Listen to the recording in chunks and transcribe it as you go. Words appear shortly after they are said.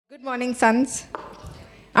Good morning, sons.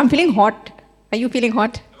 I'm feeling hot. Are you feeling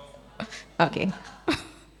hot? Okay.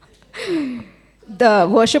 The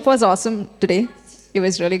worship was awesome today. It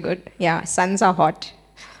was really good. Yeah, suns are hot.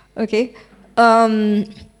 Okay. Um,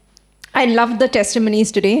 I loved the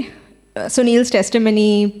testimonies today. Sunil's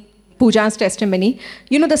testimony, Pooja's testimony.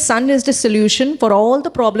 You know, the sun is the solution for all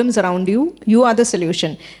the problems around you. You are the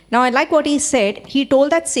solution. Now, I like what he said. He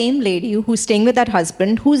told that same lady who's staying with that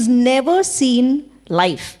husband who's never seen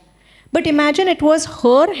life. But imagine it was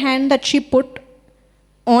her hand that she put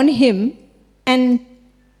on him and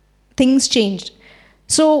things changed.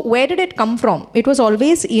 So, where did it come from? It was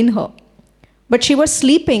always in her. But she was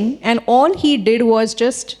sleeping, and all he did was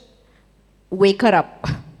just wake her up.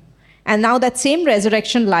 And now that same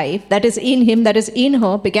resurrection life that is in him, that is in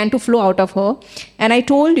her, began to flow out of her. And I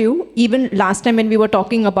told you, even last time when we were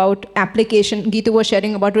talking about application, Geetu was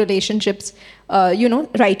sharing about relationships,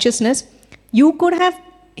 righteousness, you could have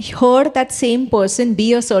heard that same person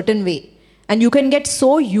be a certain way. And you can get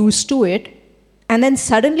so used to it, and then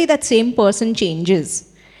suddenly that same person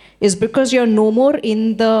changes. Is because you're no more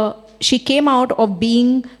in the... She came out of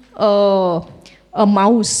being a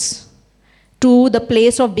mouse to the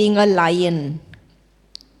place of being a lion.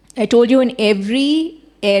 I told you, in every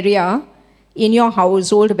area, in your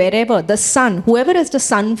household, wherever, the son, whoever is the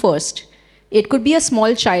son first, it could be a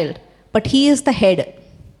small child, but he is the head.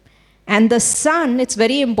 And the son, it's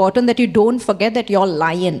very important that you don't forget that you're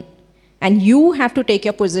lion. And you have to take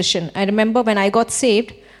your position. I remember when I got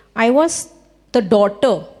saved, I was the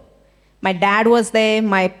daughter. My dad was there,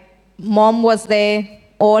 my mom was there,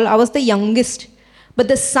 I was the youngest. But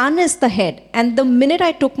the son is the head. And the minute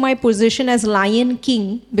I took my position as lion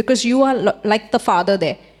king, because you are like the father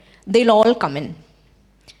there, they'll all come in.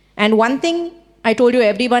 And one thing I told you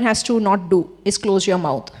everyone has to not do is close your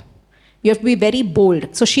mouth. You have to be very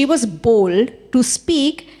bold. So she was bold to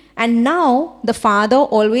speak, and now the father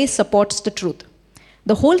always supports the truth.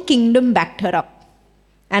 The whole kingdom backed her up,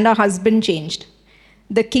 and her husband changed.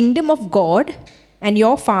 The kingdom of God and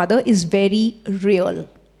your father is very real.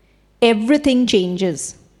 Everything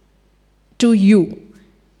changes to you.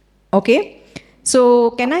 Okay?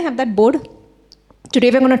 So, can I have that board?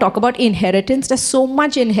 Today we're going to talk about inheritance. There's so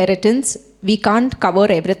much inheritance. We can't cover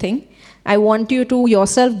everything. I want you to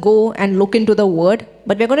yourself go and look into the word,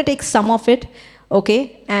 but we're going to take some of it,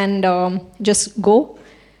 okay, and just go.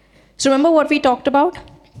 So remember what we talked about?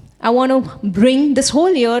 I want to bring, this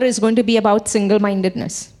whole year is going to be about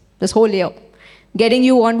single-mindedness. This whole year. Getting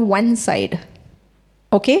you on one side,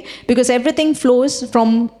 okay, because everything flows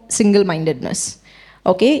from single-mindedness,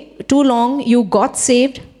 okay. Too long you got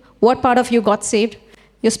saved. What part of you got saved?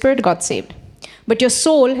 Your spirit got saved. But your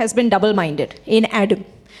soul has been double-minded in Adam.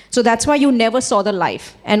 So that's why you never saw the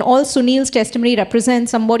life. And all Sunil's testimony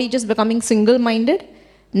represents somebody just becoming single-minded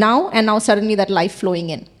now, and now suddenly that life flowing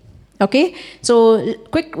in. Okay? So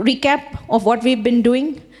quick recap of what we've been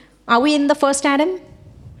doing. Are we in the first Adam?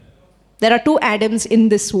 There are two Adams in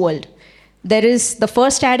this world. There is the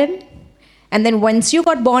first Adam, and then once you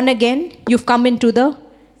got born again, you've come into the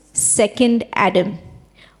second Adam.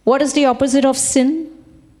 What is the opposite of sin?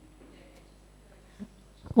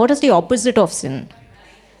 What is the opposite of sin?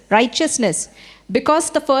 Righteousness. Because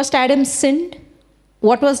the first Adam sinned,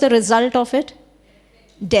 what was the result of it?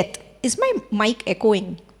 Death. Is my mic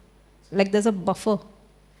echoing? Like there's a buffer,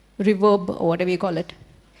 reverb, or whatever you call it.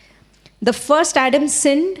 The first Adam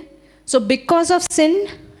sinned, so because of sin,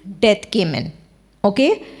 death came in.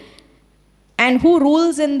 Okay? And who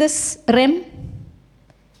rules in this realm?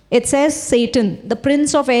 It says Satan, the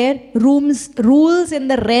prince of air, rules in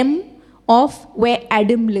the realm of where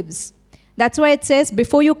Adam lives. That's why it says,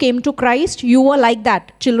 before you came to Christ, you were like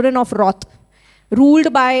that, children of wrath,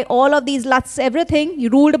 ruled by all of these lusts, everything, you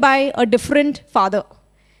ruled by a different father.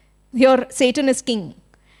 Here, Satan is king.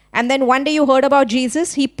 And then one day you heard about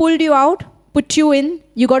Jesus, he pulled you out, put you in,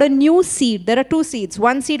 you got a new seed. There are two seeds.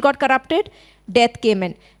 One seed got corrupted, death came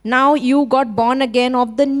in. Now you got born again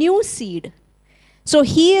of the new seed. So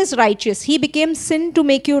he is righteous. He became sin to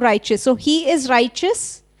make you righteous. So he is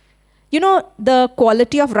righteous. You know, the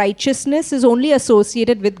quality of righteousness is only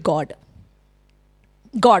associated with God.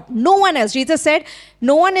 God. No one else. Jesus said,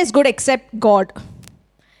 no one is good except God.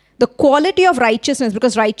 The quality of righteousness,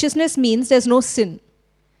 because righteousness means there's no sin.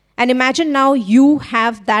 And imagine now you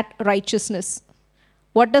have that righteousness.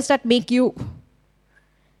 What does that make you?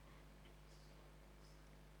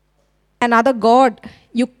 Another God.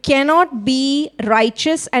 You cannot be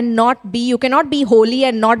righteous and not be, you cannot be holy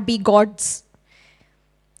and not be God's.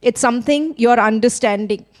 It's something you're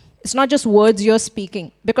understanding. It's not just words you're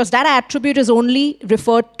speaking, because that attribute is only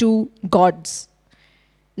referred to God's.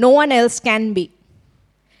 No one else can be.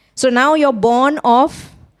 So now you're born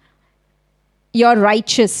of, you're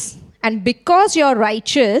righteous. And because you're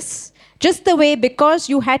righteous, just the way because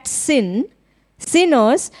you had sinners,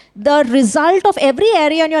 the result of every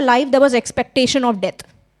area in your life, there was expectation of death.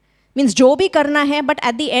 Means jo bhi karna hai, but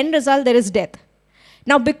at the end result, there is death.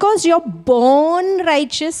 Now, because you're born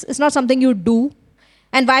righteous, it's not something you do.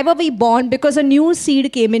 And why were we born? Because a new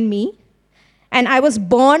seed came in me. And I was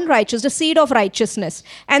born righteous, the seed of righteousness.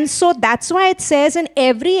 And so that's why it says in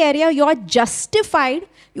every area you are justified,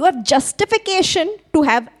 you have justification to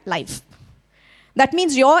have life. That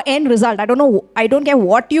means your end result, I don't care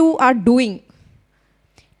what you are doing.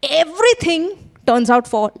 Everything turns out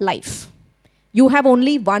for life. You have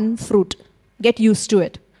only one fruit. Get used to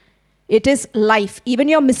it. It is life. Even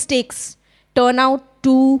your mistakes turn out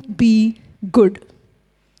to be good.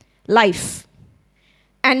 Life.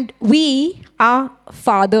 And we are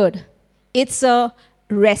fathered. It's a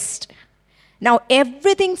rest. Now,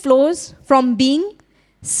 everything flows from being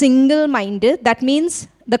single-minded. That means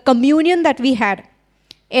the communion that we had.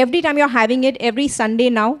 Every time you're having it, every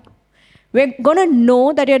Sunday now, we're going to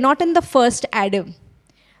know that you're not in the first Adam.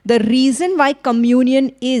 The reason why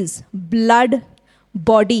communion is blood,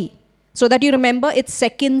 body, so that you remember it's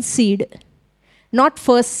second seed. Not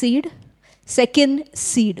first seed, second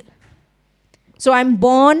seed. So I'm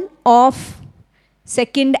born of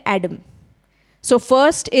second Adam. So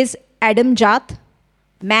first is Adam Jat,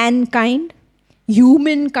 mankind,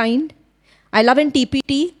 humankind. I love in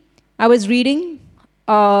TPT, I was reading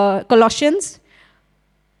Colossians.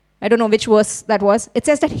 I don't know which verse that was. It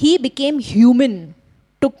says that he became human,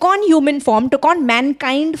 took on human form, took on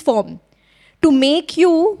mankind form, to make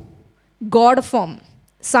you God form,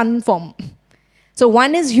 son form. So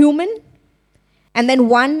one is human, and then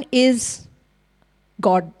one is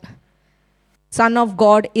God. Son of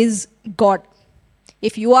God is God.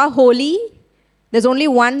 If you are holy, there's only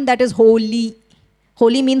one that is holy.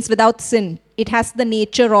 Holy means without sin. It has the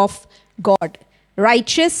nature of God.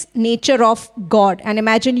 Righteous nature of God. And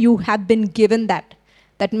imagine you have been given that.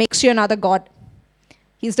 That makes you another God.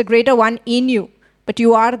 He's the greater one in you. But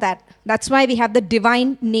you are that. That's why we have the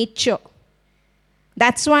divine nature.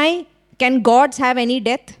 That's why, can gods have any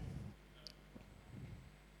death?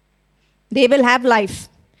 They will have life.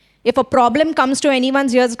 If a problem comes to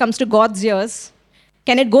anyone's ears, comes to God's ears,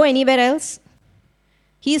 can it go anywhere else?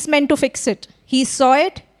 He's meant to fix it. He saw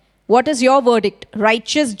it. What is your verdict?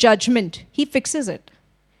 Righteous judgment. He fixes it.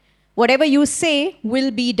 Whatever you say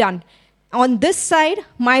will be done. On this side,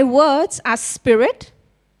 my words are spirit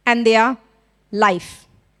and they are life.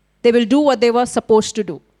 They will do what they were supposed to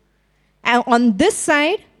do. And on this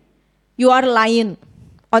side, you are lion.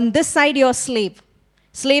 On this side, you're slave.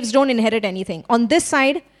 Slaves don't inherit anything. On this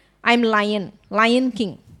side, I'm lion, lion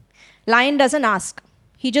king. Lion doesn't ask.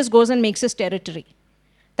 He just goes and makes his territory.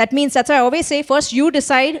 That means, that's why I always say, first you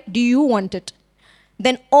decide, do you want it?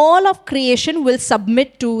 Then all of creation will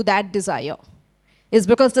submit to that desire. It's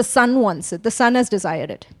because the Son wants it. The Son has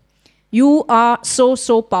desired it. You are so,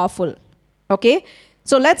 so powerful. Okay?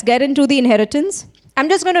 So let's get into the inheritance. I'm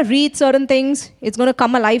just going to read certain things. It's going to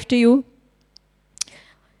come alive to you.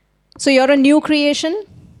 So you're a new creation,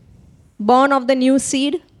 born of the new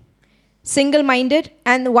seed, single-minded.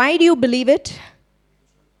 And why do you believe it?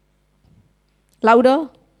 Louder.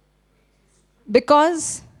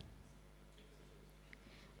 Because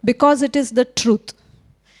it is the truth.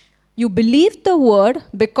 You believe the word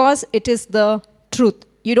because it is the truth.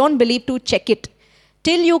 You don't believe to check it.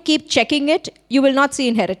 Till you keep checking it, you will not see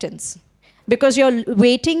inheritance. Because you're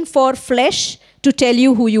waiting for flesh to tell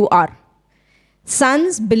you who you are.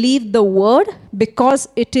 Sons believe the word because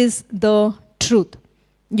it is the truth.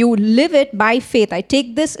 You live it by faith. I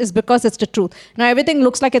take this is because it's the truth. Now everything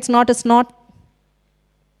looks like it's not.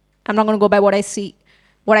 I'm not going to go by what I see,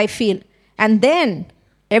 what I feel. And then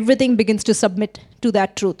everything begins to submit to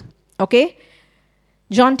that truth. Okay?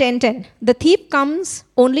 John 10:10. The thief comes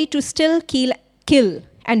only to still kill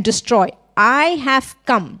and destroy. I have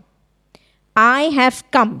come.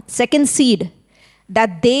 Second seed.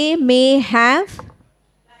 That they may have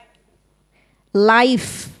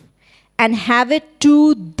life and have it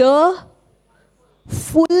to the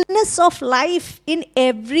fullness of life in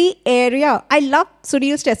every area. I love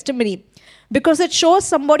Sunil's testimony because it shows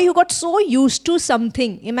somebody who got so used to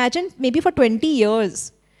something. Imagine maybe for 20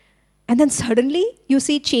 years. And then suddenly you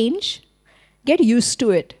see change. Get used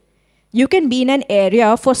to it. You can be in an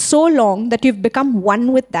area for so long that you've become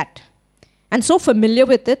one with that. And so familiar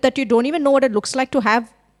with it that you don't even know what it looks like to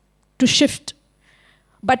have to shift.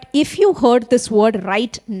 But if you heard this word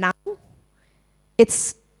right now,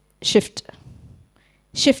 it's shift.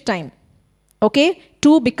 Shift time. Okay?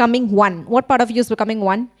 Two becoming one. What part of you is becoming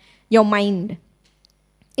one? your mind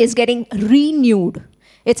is getting renewed.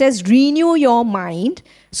 It says, renew your mind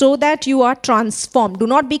so that you are transformed. Do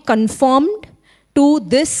not be conformed to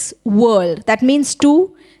this world. That means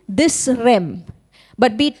to this realm.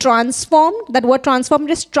 But be transformed. That word transformed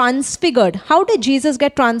is transfigured. How did Jesus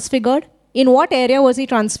get transfigured? In what area was he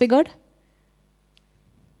transfigured?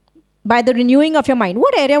 By the renewing of your mind.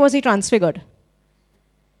 What area was he transfigured?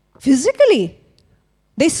 Physically.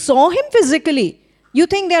 They saw him physically. You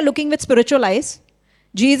think they are looking with spiritual eyes?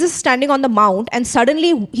 Jesus standing on the mount, and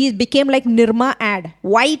suddenly he became like Nirma ad.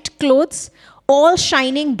 White clothes, all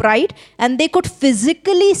shining bright, and they could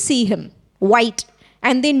physically see him. White.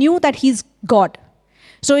 And they knew that he's God.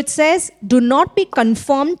 So it says, do not be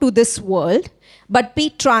conformed to this world, but be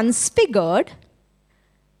transfigured.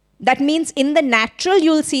 That means in the natural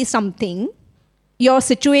you'll see something. Your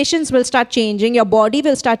situations will start changing. Your body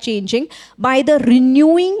will start changing by the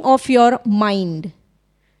renewing of your mind.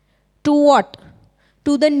 To what?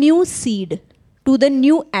 To the new seed. To the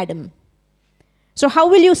new Adam. So how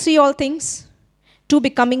will you see all things? To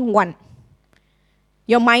becoming one.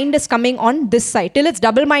 Your mind is coming on this side. Till it's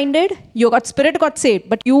double-minded, you got spirit, got saved.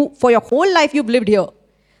 But you, for your whole life, you've lived here.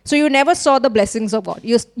 So you never saw the blessings of God.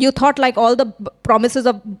 You thought like all the promises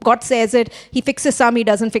of God says it. He fixes some, he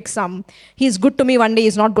doesn't fix some. He's good to me one day,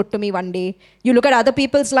 he's not good to me one day. You look at other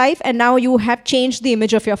people's life and now you have changed the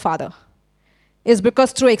image of your father. It's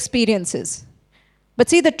because through experiences. But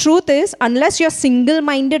see, the truth is, unless you're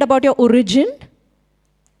single-minded about your origin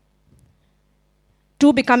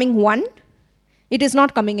to becoming one, it is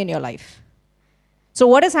not coming in your life. So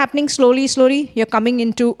what is happening slowly, slowly? You're coming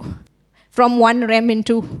into, from one realm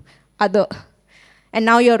into other. And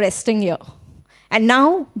now you're resting here. And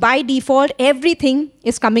now, by default, everything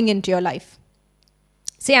is coming into your life.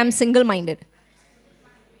 Say, I'm single-minded.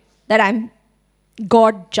 That I'm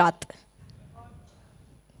God Jat.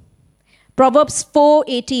 Proverbs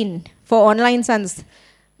 4:18 for online sons.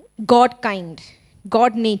 God kind.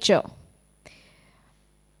 God nature.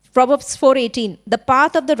 Proverbs 4:18. The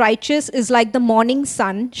path of the righteous is like the morning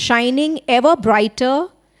sun, shining ever brighter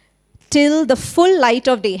till the full light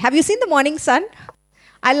of day. Have you seen the morning sun?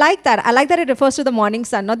 I like that. I like that it refers to the morning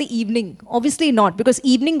sun, not the evening. Obviously not, because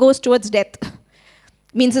evening goes towards death.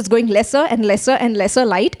 Means it's going lesser and lesser and lesser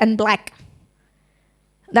light and black.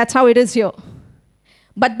 That's how it is here.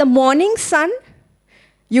 But the morning sun,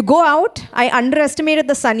 you go out. I underestimated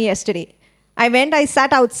the sun yesterday. I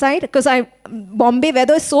sat outside because Bombay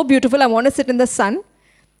weather is so beautiful. I want to sit in the sun.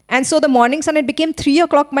 And so the morning sun, it became 3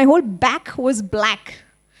 o'clock. My whole back was black.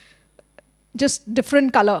 Just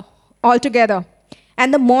different color altogether.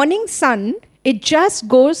 And the morning sun, it just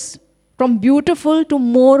goes from beautiful to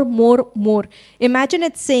more, more, more. Imagine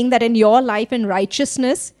it saying that in your life in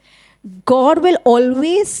righteousness, God will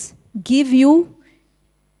always give you,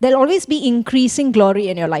 there'll always be increasing glory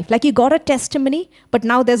in your life. Like you got a testimony, but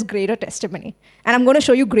now there's greater testimony. And I'm going to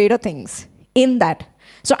show you greater things in that.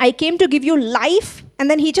 So I came to give you life, and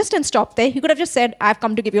then he just didn't stop there. He could have just said, I've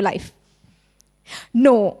come to give you life.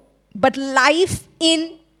 No, but life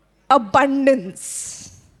in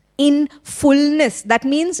abundance, in fullness. That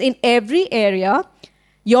means in every area,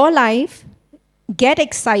 your life, get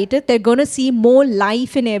excited. They're going to see more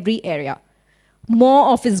life in every area. More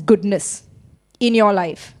of his goodness in your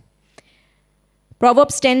life.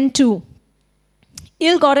 Proverbs 10:2.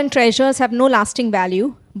 Ill-gotten treasures have no lasting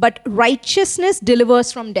value, but righteousness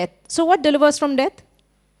delivers from death. So what delivers from death?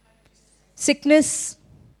 Sickness,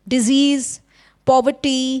 disease,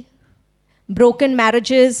 poverty, broken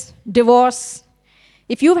marriages, divorce.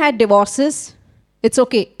 If you've had divorces, it's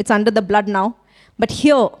okay. It's under the blood now. But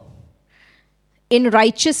here, in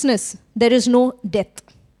righteousness, there is no death.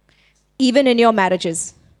 Even in your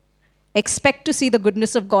marriages. Expect to see the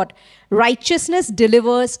goodness of God. Righteousness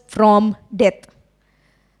delivers from death.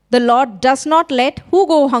 The Lord does not let who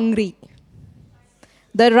go hungry?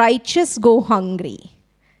 The righteous go hungry.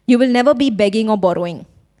 You will never be begging or borrowing,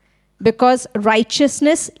 because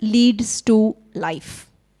righteousness leads to life.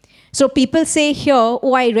 So people say here,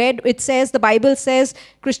 oh, I read, it says, the Bible says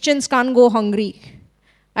Christians can't go hungry.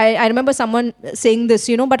 I remember someone saying this,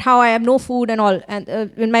 but how I have no food and all, and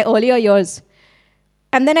in my earlier years.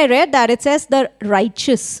 And then I read that it says the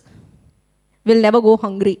righteous will never go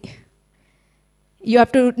hungry. You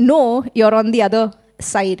have to know you're on the other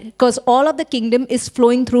side, because all of the kingdom is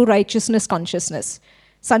flowing through righteousness consciousness,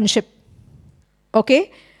 sonship.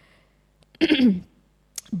 Okay?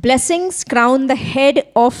 Blessings crown the head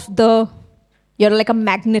of you're like a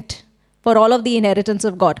magnet for all of the inheritance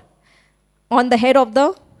of God. On the head of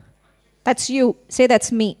that's you. Say,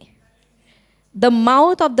 that's me. The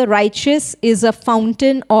mouth of the righteous is a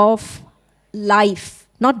fountain of life.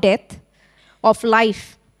 not death, of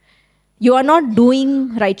life. You are not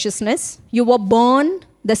doing righteousness. You were born,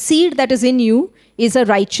 the seed that is in you is a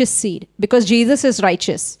righteous seed because Jesus is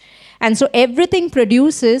righteous. And so everything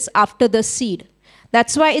produces after the seed.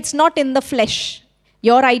 That's why it's not in the flesh.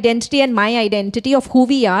 Your identity and my identity of who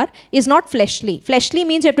we are is not fleshly. Fleshly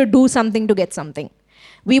means you have to do something to get something.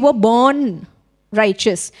 We were born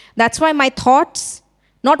righteous. That's why my thoughts,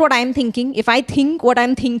 not what I'm thinking. If I think what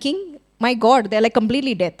I'm thinking, my God, they're like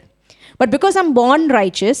completely dead. But because I'm born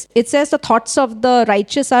righteous, it says the thoughts of the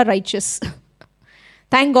righteous are righteous.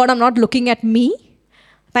 Thank God I'm not looking at me.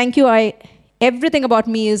 Thank you. Everything about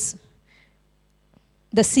me is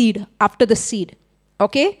the seed, after the seed.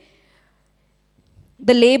 Okay?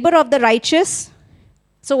 The labor of the righteous.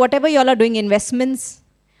 So whatever y'all are doing, investments,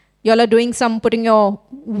 y'all are doing putting your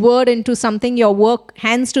word into something, your work,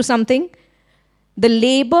 hands to something. The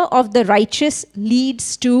labor of the righteous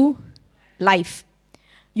leads to life.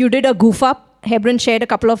 You did a goof up. Hebron shared a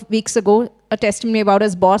couple of weeks ago a testimony about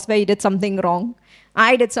his boss where he did something wrong.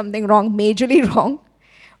 I did something wrong, majorly wrong.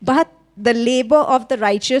 But the labor of the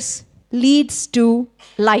righteous leads to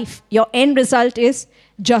life. Your end result is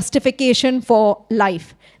justification for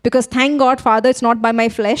life. Because thank God, Father, it's not by my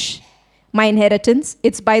flesh, my inheritance,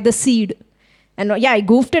 it's by the seed. And yeah, I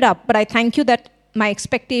goofed it up, but I thank you that my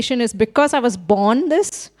expectation is because I was born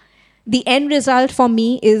this, the end result for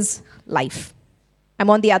me is life. I'm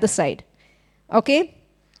on the other side. Okay?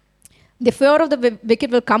 The fear of the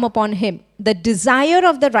wicked will come upon him. The desire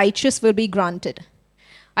of the righteous will be granted.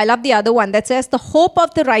 I love the other one that says, the hope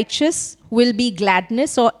of the righteous will be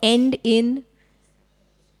gladness or end in.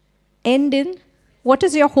 What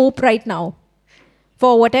is your hope right now?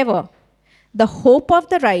 For whatever. The hope of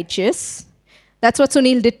the righteous, that's what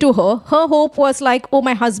Sunil did to her. Her hope was like, oh,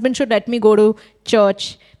 my husband should let me go to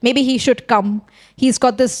church. Maybe he should come. He's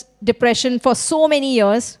got this depression for so many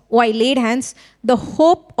years. Oh, I laid hands. The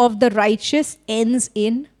hope of the righteous ends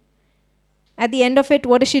in. At the end of it,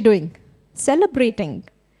 what is she doing? Celebrating.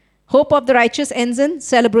 Hope of the righteous ends in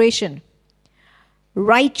celebration.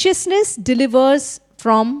 Righteousness delivers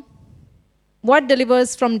from, what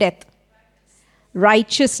delivers from death?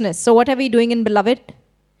 Righteousness. So what are we doing in Beloved?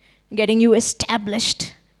 Getting you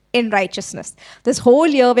established in righteousness. This whole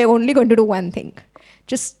year, we're only going to do one thing.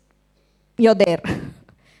 Just, you're there.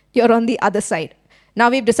 You're on the other side. Now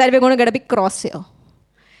we've decided we're going to get a big cross here.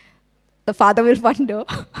 The father will wonder,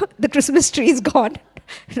 the Christmas tree is gone.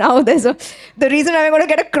 Now the reason why we're going to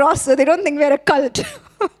get a cross, so they don't think we're a cult.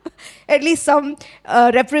 At least some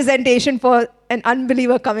representation for an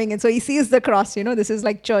unbeliever coming in. So he sees the cross, this is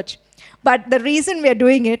like church. But the reason we're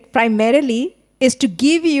doing it primarily is to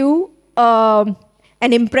give you an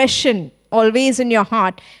impression always in your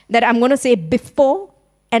heart that I'm going to say before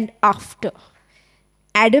and after.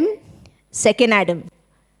 Adam, second Adam.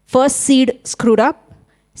 First seed screwed up,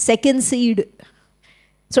 second seed.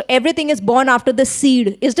 So everything is born after the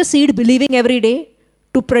seed. Is the seed believing every day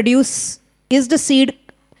to produce? Is the seed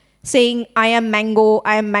saying, I am mango,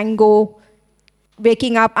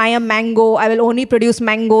 waking up, I am mango, I will only produce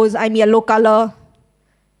mangoes, I'm yellow color?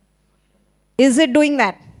 Is it doing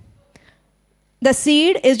that? The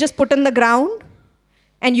seed is just put in the ground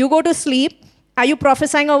and you go to sleep. Are you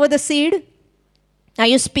prophesying over the seed? Are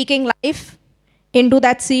you speaking life into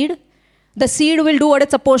that seed? The seed will do what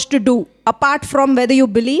it's supposed to do, apart from whether you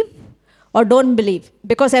believe or don't believe,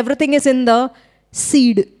 because everything is in the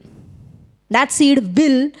seed. That seed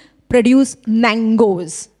will produce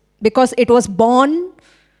mangoes because it was born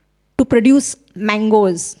to produce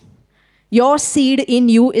mangoes. Your seed in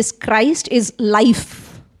you is Christ, is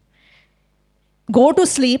life. Go to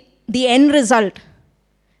sleep, the end result.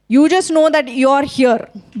 You just know that you are here,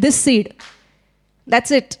 this seed.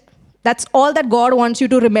 That's it. That's all that God wants you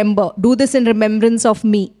to remember. Do this in remembrance of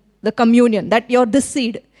me, the communion, that you're this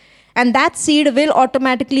seed. And that seed will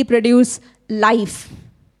automatically produce life.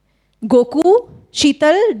 Goku,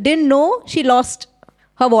 Sheetal didn't know she lost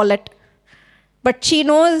her wallet. But she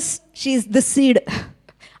knows she's the seed.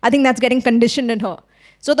 I think that's getting conditioned in her.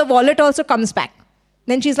 So the wallet also comes back.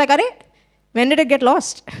 Then she's like, Arey, when did it get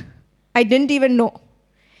lost? I didn't even know.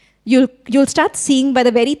 You'll start seeing by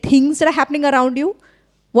the very things that are happening around you,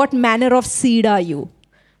 what manner of seed are you?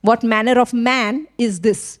 What manner of man is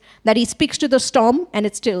this? That he speaks to the storm and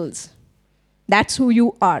it stills. That's who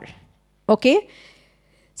you are. Okay?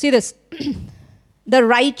 See this. The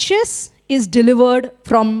righteous is delivered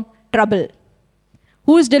from trouble.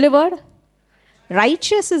 Who is delivered?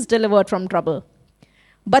 Righteous is delivered from trouble.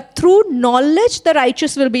 But through knowledge, the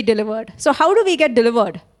righteous will be delivered. So how do we get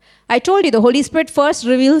delivered? I told you, the Holy Spirit first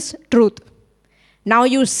reveals truth. Now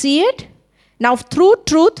you see it. Now through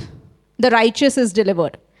truth, The righteous is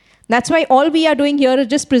delivered. That's why all we are doing here is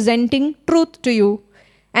just presenting truth to you.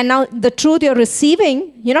 And now the truth you're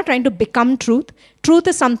receiving, you're not trying to become truth. Truth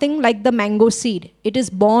is something like the mango seed. It is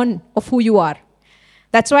born of who you are.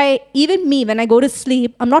 That's why even me, when I go to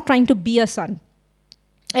sleep, I'm not trying to be a son.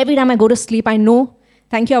 Every time I go to sleep, I know,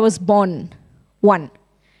 thank you, I was born one.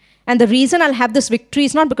 And the reason I'll have this victory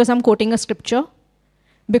is not because I'm quoting a scripture,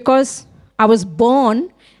 because I was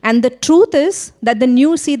born, and the truth is that the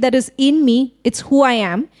new seed that is in me, it's who I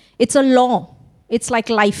am. It's a law. It's like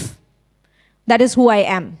life. That is who I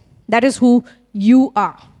am. That is who you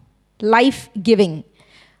are. Life-giving.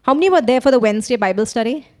 How many were there for the Wednesday Bible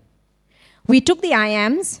study? We took the I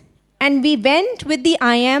ams and we went with the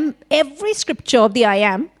I am. Every scripture of the I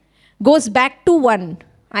am goes back to one.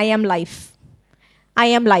 I am life. I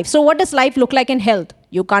am life. So what does life look like in health?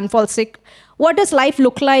 You can't fall sick. What does life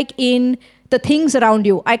look like in the things around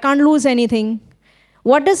you? I can't lose anything.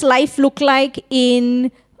 What does life look like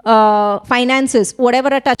in finances?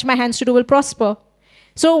 Whatever I touch my hands to do will prosper.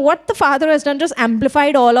 So what the Father has done, just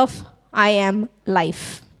amplified all of I am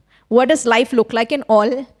life. What does life look like in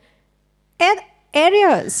all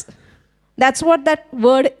areas? That's what that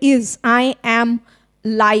word is. I am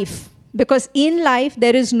life. Because in life,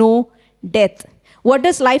 there is no death. What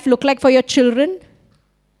does life look like for your children?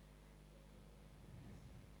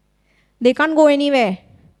 They can't go anywhere.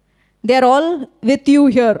 They're all with you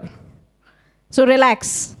here. So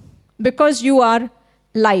relax. Because you are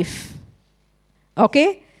life.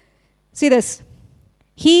 Okay? See this.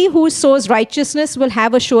 He who sows righteousness will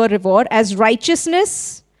have a sure reward, as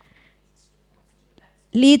righteousness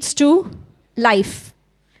leads to life.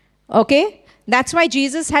 Okay? That's why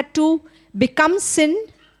Jesus had to become sin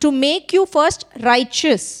to make you first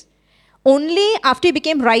righteous. Only after he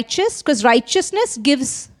became righteous, because righteousness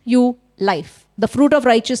gives you life. The fruit of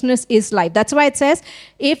righteousness is life. That's why it says,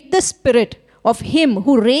 if the spirit of him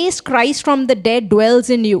who raised Christ from the dead dwells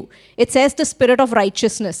in you, it says the spirit of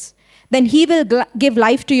righteousness, then he will give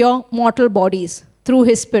life to your mortal bodies through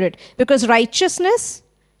his spirit. Because righteousness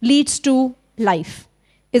leads to life.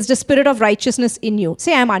 It's the spirit of righteousness in you.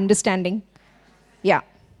 Say, I'm understanding. Yeah.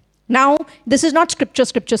 Now, this is not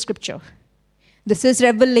scripture. This is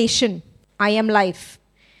revelation. I am life.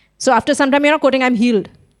 So after some time, you're not quoting, I'm healed.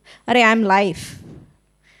 I am life.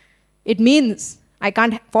 It means I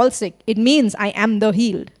can't fall sick. It means I am the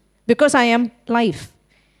healed. Because I am life.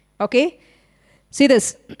 Okay? See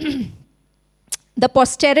this. The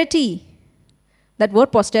posterity. That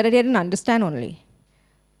word posterity, I didn't understand only.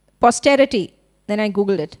 Posterity. Then I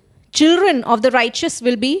Googled it. Children of the righteous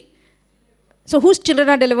will be. So whose children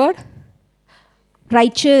are delivered?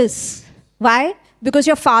 Righteous. Why? Because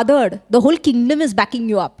you're fathered. The whole kingdom is backing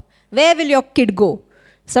you up. Where will your kid go?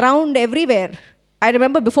 Surround everywhere. I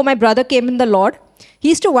remember before my brother came in the Lord, he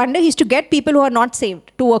used to wonder, he used to get people who are not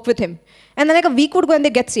saved to work with him. And then like a week would go and they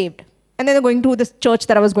get saved. And then they're going to this church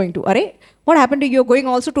that I was going to. Arey, what happened to you? You're going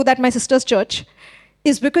also to that my sister's church.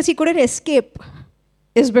 Is because he couldn't escape.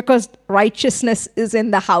 Is because righteousness is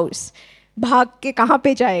in the house. Bhag ke kahan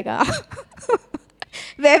pe jayega?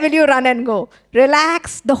 Where will you run and go?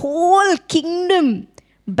 Relax. The whole kingdom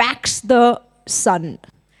backs the Son.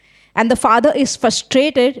 And the Father is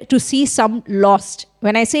frustrated to see some lost.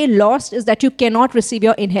 When I say lost, is that you cannot receive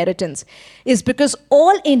your inheritance. Is because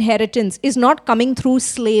all inheritance is not coming through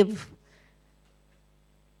slave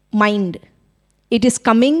mind. It is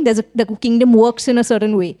coming, the kingdom works in a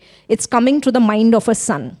certain way. It's coming to the mind of a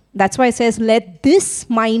son. That's why it says, let this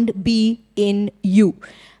mind be in you,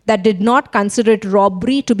 that did not consider it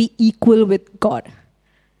robbery to be equal with God.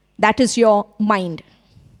 That is your mind,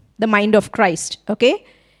 the mind of Christ. Okay?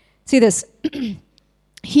 See this.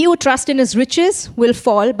 He who trusts in his riches will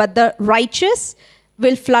fall, but the righteous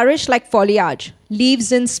will flourish like foliage,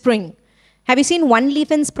 leaves in spring. Have you seen one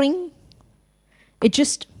leaf in spring? It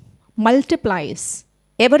just multiplies,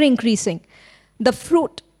 ever increasing. The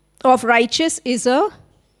fruit of righteous is a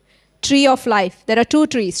tree of life. There are two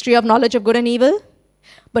trees, tree of knowledge of good and evil,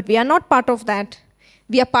 but we are not part of that.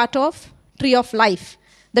 We are part of tree of life.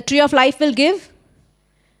 The tree of life will give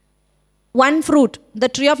one fruit. The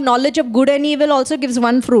tree of knowledge of good and evil also gives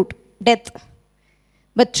one fruit, death.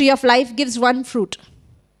 But tree of life gives one fruit,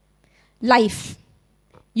 life.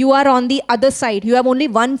 You are on the other side. You have only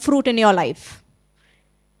one fruit in your life.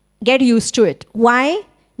 Get used to it. Why?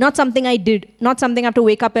 Not something I did. Not something I have to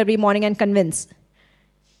wake up every morning and convince.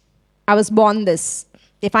 I was born this.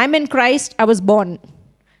 If I'm in Christ, I was born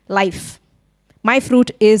life. My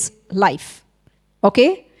fruit is life.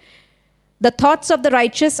 Okay? The thoughts of the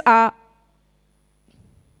righteous are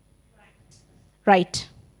right.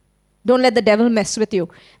 Don't let the devil mess with you.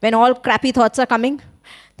 When all crappy thoughts are coming,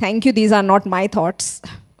 Thank you, these are not my thoughts.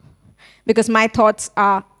 Because my thoughts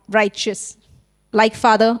are righteous. Like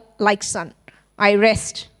Father, like Son. I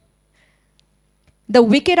rest. The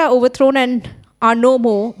wicked are overthrown and are no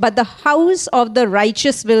more, but the house of the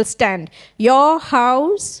righteous will stand. Your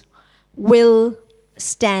house will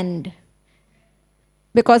stand.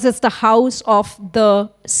 Because it's the house of the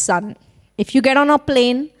Son. If you get on a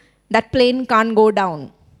plane, that plane can't go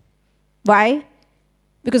down. Why?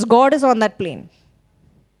 Because God is on that plane.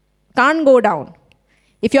 Can't go down.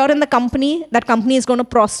 If you're in the company, that company is going to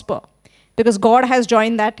prosper. Because God has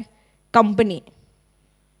joined that company.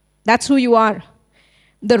 That's who you are.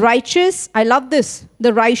 The righteous, I love this.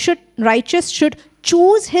 The righteous should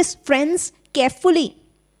choose his friends carefully.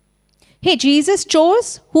 Hey, Jesus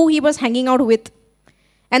chose who he was hanging out with.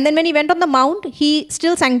 And then when he went on the mount, he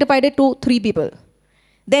still sanctified it to 3 people.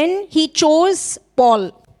 Then he chose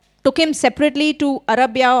Paul, took him separately to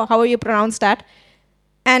Arabia, or however you pronounce that,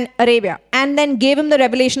 and Arabia, and then gave him the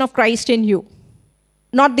revelation of Christ in you.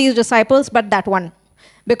 Not these disciples, but that one.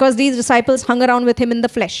 Because these disciples hung around with him in the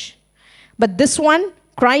flesh. But this one,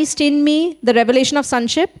 Christ in me, the revelation of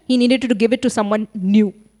sonship, he needed to give it to someone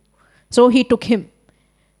new. So he took him.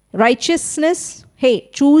 Righteousness, hey,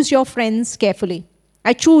 choose your friends carefully.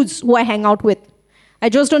 I choose who I hang out with. I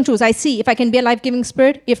just don't choose. I see if I can be a life-giving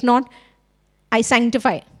spirit. If not, I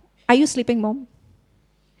sanctify. Are you sleeping, Mom?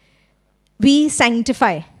 We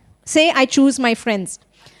sanctify. Say, I choose my friends.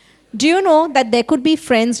 Do you know that there could be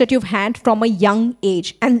friends that you've had from a young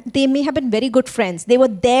age, and they may have been very good friends. They were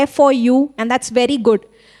there for you, and that's very good.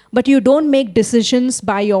 But you don't make decisions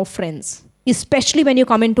by your friends, especially when you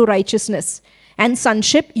come into righteousness and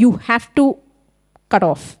sonship. You have to cut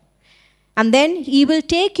off. And then he will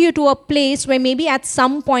take you to a place where maybe at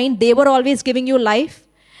some point they were always giving you life,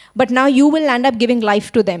 but now you will end up giving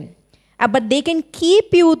life to them. But they can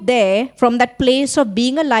keep you there from that place of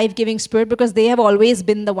being a life-giving spirit because they have always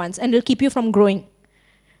been the ones, and it'll keep you from growing.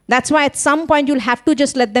 That's why at some point you'll have to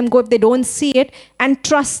just let them go if they don't see it, and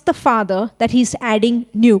trust the Father that he's adding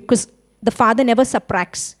new, because the Father never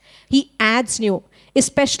subtracts. He adds new,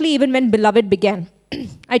 especially even when Beloved began.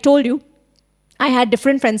 I told you, I had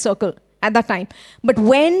different friend circle at that time. But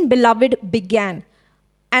when Beloved began,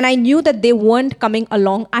 and I knew that they weren't coming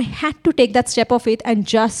along, I had to take that step of faith and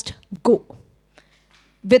just go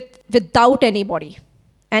without anybody.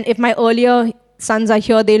 And if my earlier sons are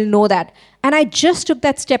here, they'll know that. And I just took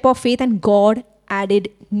that step of faith and God added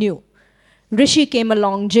new. Rishi came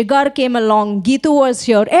along, Jigar came along, Gitu was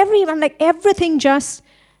here, everyone, like everything just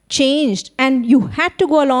changed. And you had to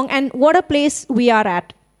go along, and what a place we are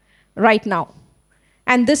at right now.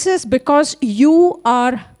 And this is because you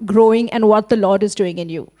are growing and what the Lord is doing in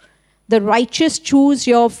you. The righteous choose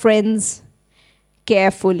your friends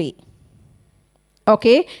carefully.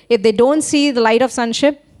 Okay? If they don't see the light of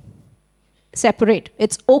sonship, separate.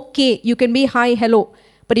 It's okay. You can be hi, hello,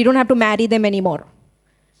 but you don't have to marry them anymore.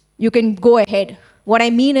 You can go ahead. What I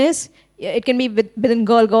mean is, it can be within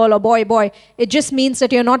girl, or boy. It just means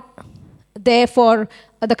that you're not there for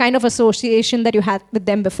the kind of association that you had with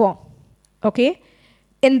them before. Okay?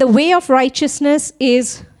 In the way of righteousness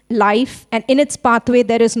is life, and in its pathway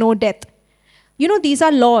there is no death. You know, these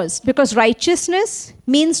are laws, because righteousness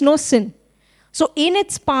means no sin. So in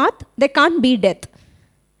its path, there can't be death.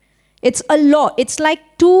 It's a law. It's like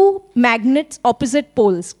 2 magnets, opposite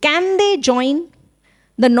poles. Can they join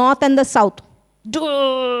the north and the south?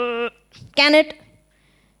 Can it?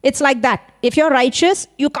 It's like that. If you're righteous,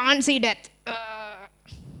 you can't see death.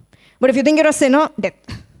 But if you think you're a sinner, death.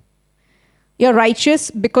 You're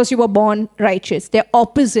righteous because you were born righteous. They're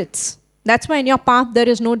opposites. That's why in your path there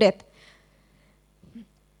is no death.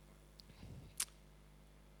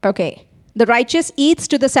 Okay. The righteous eats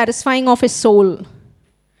to the satisfying of his soul.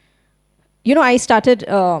 You know, I started,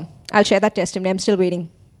 I'll share that testimony. I'm still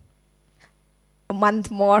waiting. A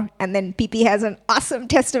month more, and then PP has an awesome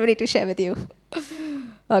testimony to share with you.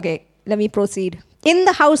 Okay, let me proceed. In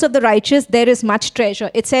the house of the righteous, there is much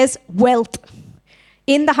treasure. It says wealth.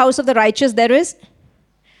 In the house of the righteous,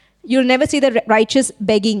 you'll never see the righteous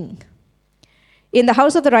begging. In the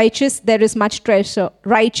house of the righteous, there is much treasure.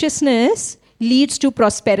 Righteousness leads to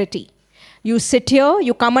prosperity. You sit here,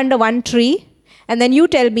 you come under one tree, and then you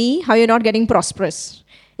tell me how you're not getting prosperous.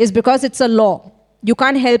 It's because it's a law. You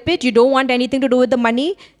can't help it. You don't want anything to do with the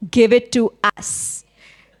money. Give it to us.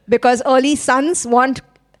 Because early sons want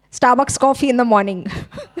Starbucks coffee in the morning.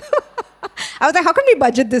 I was like, how can we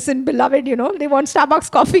budget this in Beloved, you know? They want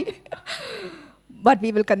Starbucks coffee. But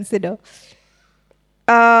we will consider.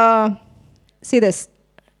 See this.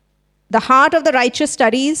 The heart of the righteous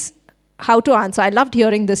studies how to answer. I loved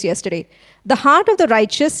hearing this yesterday. The heart of the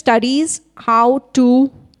righteous studies how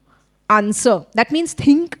to answer. That means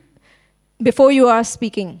think before you are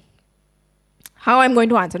speaking. How I'm going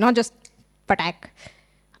to answer, not just attack.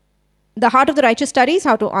 The heart of the righteous studies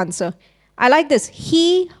how to answer. I like this.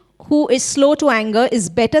 He who is slow to anger is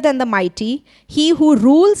better than the mighty. He who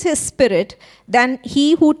rules his spirit than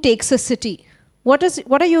he who takes a city.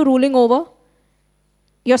 What are you ruling over?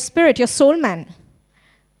 Your spirit, your soul man.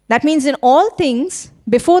 That means in all things,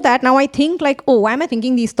 before that, now I think like, oh, why am I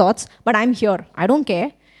thinking these thoughts? But I'm here. I don't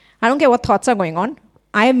care. I don't care what thoughts are going on.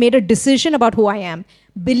 I have made a decision about who I am.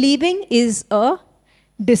 Believing is a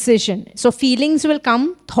decision. So feelings will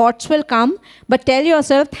come, thoughts will come, but tell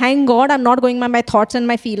yourself, thank God I'm not going by my thoughts and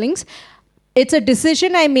my feelings. It's a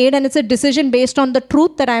decision I made, and it's a decision based on the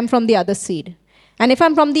truth that I'm from the other seed. And if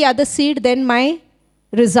I'm from the other seed, then my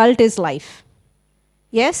result is life.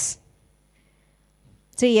 Yes?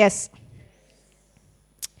 Say yes.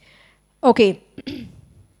 Okay.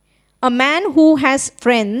 A man who has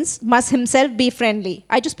friends must himself be friendly.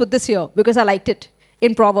 I just put this here because I liked it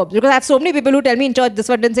in Proverbs. Because I have so many people who tell me in church, this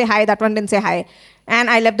one didn't say hi, that one didn't say hi. And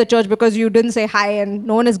I left the church because you didn't say hi and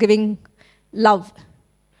no one is giving love.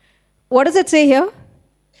 What does it say here?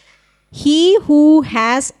 He who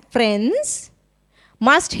has friends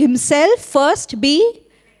must himself first be.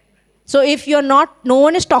 So if you're not, no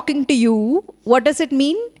one is talking to you, what does it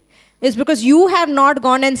mean? It's because you have not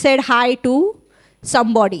gone and said hi to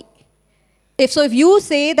somebody. If you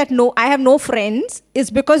say that no, I have no friends, it's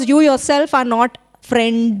because you yourself are not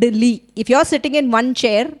friendly. If you're sitting in one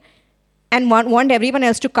chair and want everyone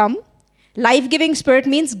else to come, life-giving spirit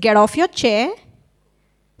means get off your chair,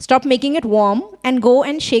 stop making it warm, and go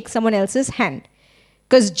and shake someone else's hand.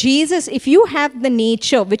 Because Jesus, if you have the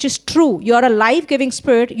nature, which is true, you're a life-giving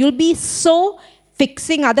spirit, you'll be so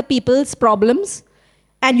fixing other people's problems,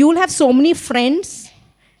 and you'll have so many friends,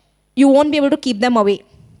 you won't be able to keep them away.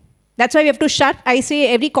 That's why we have to shut. I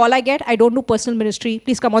say every call I get, I don't do personal ministry.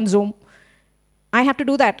 Please come on Zoom. I have to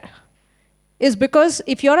do that. Is because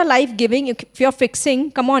if you're a life-giving, if you're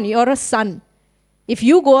fixing, come on, you're a son. If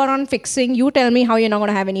you go around fixing, you tell me how you're not going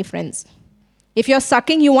to have any friends. If you're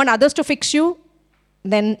sucking, you want others to fix you,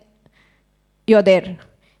 then you're there.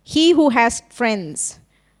 He who has friends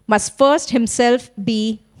must first himself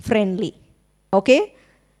be friendly. Okay?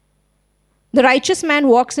 The righteous man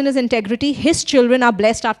walks in his integrity. His children are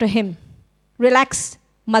blessed after him. Relax,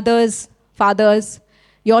 mothers, fathers.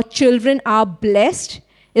 Your children are blessed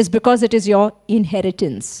is because it is your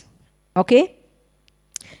inheritance. Okay?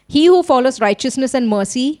 He who follows righteousness and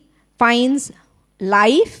mercy finds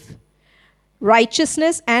life,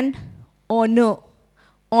 righteousness, and honor.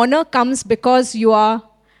 Honor comes because you are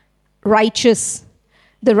righteous.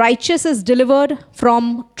 The righteous is delivered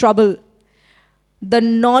from trouble. The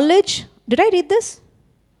knowledge, did I read this?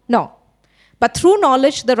 No. But through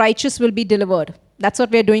knowledge, the righteous will be delivered. That's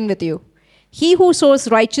what we're doing with you. He who sows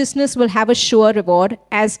righteousness will have a sure reward,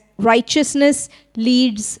 as righteousness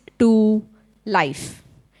leads to life.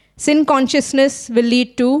 Sin consciousness will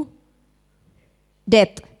lead to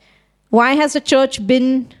death. Why has the church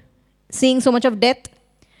been seeing so much of death?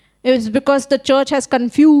 It's because the church has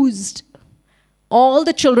confused all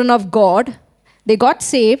the children of God. They got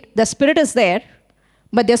saved, the spirit is there,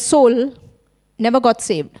 but their soul never got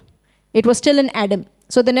saved. It was still in Adam.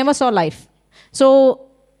 So they never saw life. So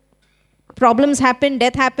problems happen,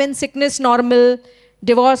 death happens, sickness normal,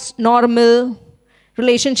 divorce normal,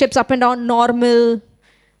 relationships up and down normal.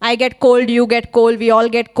 I get cold, you get cold, we all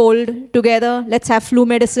get cold together. Let's have flu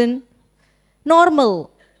medicine.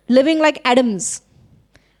 Normal. Living like Adams.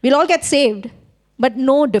 We'll all get saved, but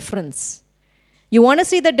no difference. You want to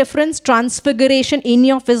see the difference, transfiguration in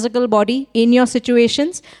your physical body, in your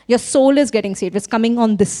situations, your soul is getting saved. It's coming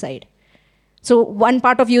on this side. So one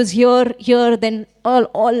part of you is here, then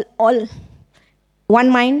all. One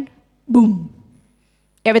mind, boom.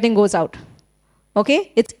 Everything goes out.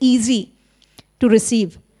 Okay? It's easy to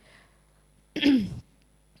receive.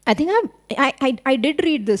 I think I did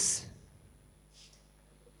read this.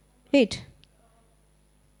 Wait.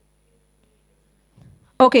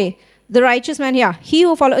 Okay. The righteous man, yeah. He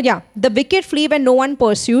who follows, yeah. The wicked flee when no one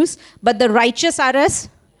pursues, but the righteous are as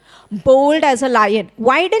bold as a lion.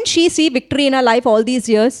 Why didn't she see victory in her life all these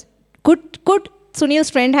years? Could Sunil's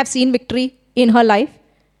friend have seen victory in her life?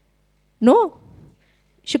 No.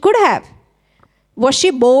 She could have. Was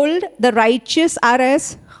she bold? The righteous are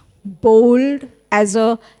as bold as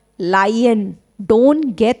a lion.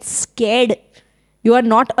 Don't get scared. You are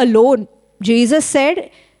not alone. Jesus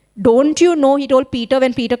said, don't you know, he told Peter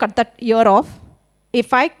when Peter cut that ear off,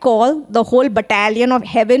 if I call the whole battalion of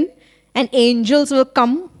heaven and angels will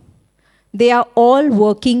come, they are all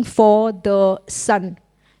working for the Son.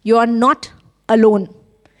 You are not alone.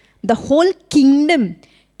 The whole kingdom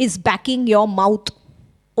is backing your mouth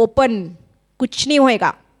open. Kuch nahi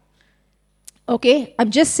hoega. Okay,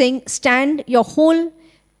 I'm just saying, stand your whole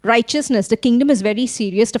righteousness. The kingdom is very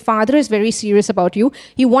serious. The Father is very serious about you.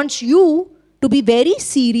 He wants you to be very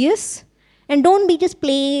serious and don't be just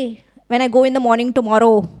play. When I go in the morning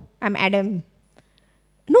tomorrow, I'm Adam.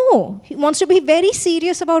 No, he wants to be very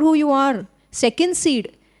serious about who you are. Second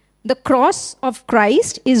seed, the cross of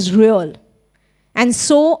Christ is real. And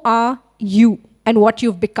so are you and what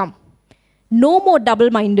you've become. No more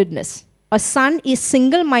double-mindedness. A son is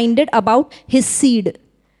single-minded about his seed,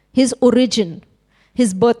 his origin,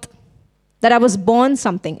 his birth, that I was born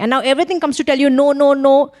something. And now everything comes to tell you, no, no,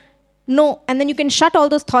 no, no. And then you can shut all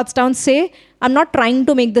those thoughts down, say, I'm not trying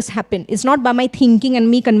to make this happen. It's not by my thinking and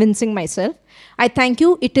me convincing myself. I thank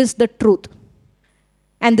you, it is the truth.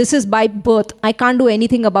 And this is by birth. I can't do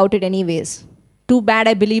anything about it anyways. Too bad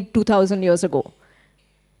I believed 2,000 years ago.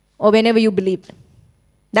 Or whenever you believed.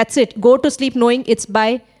 That's it. Go to sleep knowing it's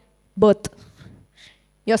by birth.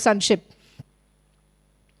 Your sonship.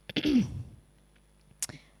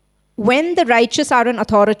 When the righteous are in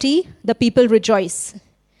authority, the people rejoice.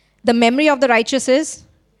 The memory of the righteous is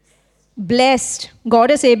blessed.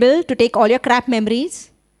 God is able to take all your crap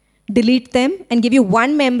memories, delete them, and give you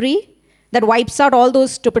one memory that wipes out all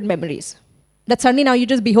those stupid memories. That suddenly now you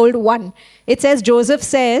just behold one. It says, Joseph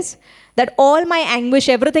says, that all my anguish,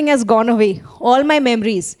 everything has gone away. All my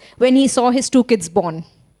memories, when he saw his 2 kids born.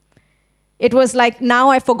 It was like, now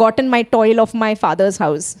I've forgotten my toil of my father's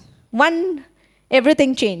house.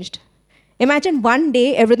 Everything changed. Imagine one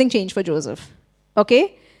day, everything changed for Joseph.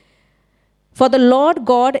 Okay? For the Lord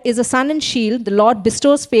God is a sun and shield. The Lord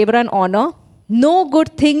bestows favor and honor. No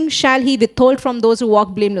good thing shall he withhold from those who walk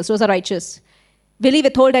blameless. Those are righteous. Will he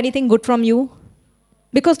withhold anything good from you?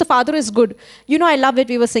 Because the Father is good. You know, I love it.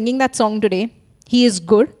 We were singing that song today. He is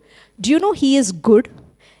good. Do you know he is good?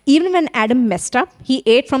 Even when Adam messed up, he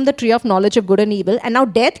ate from the tree of knowledge of good and evil. And now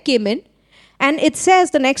death came in. And it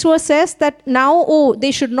says, the next verse says that now,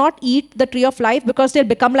 they should not eat the tree of life because they'll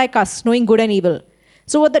become like us, knowing good and evil.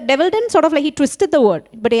 So what the devil did, sort of like he twisted the word.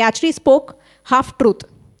 But he actually spoke half-truth.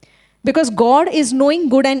 Because God is knowing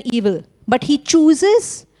good and evil. But he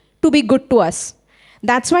chooses to be good to us.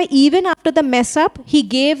 That's why even after the mess up, he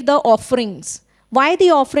gave the offerings. Why the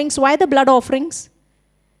offerings? Why the blood offerings?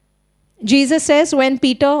 Jesus says when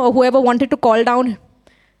Peter or whoever wanted to call down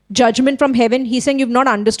judgment from heaven, he's saying, you've not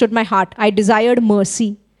understood my heart. I desired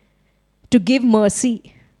mercy, to give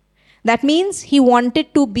mercy. That means he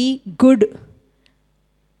wanted to be good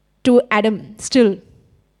to Adam still,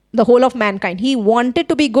 the whole of mankind. He wanted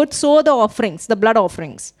to be good, so the offerings, the blood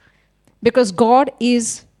offerings. Because God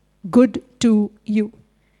is good to you.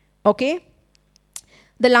 Okay?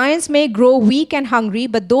 The lions may grow weak and hungry,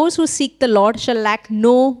 but those who seek the Lord shall lack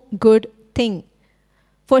no good thing.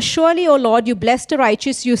 For surely, O Lord, you bless the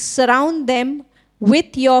righteous, you surround them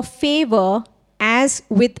with your favor as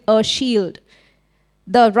with a shield.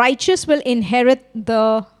 The righteous will inherit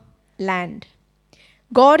the land.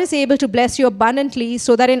 God is able to bless you abundantly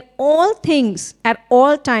so that in all things, at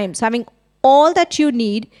all times, having all that you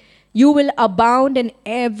need, you will abound in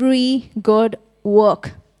every good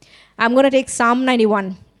work. I'm going to take Psalm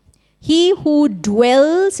 91. He who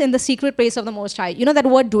dwells in the secret place of the Most High. You know that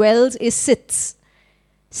word dwells is sits.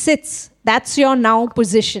 Sits. That's your now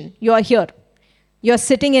position. You are here. You're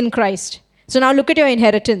sitting in Christ. So now look at your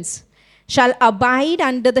inheritance. Shall abide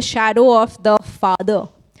under the shadow of the Father.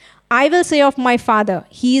 I will say of my Father,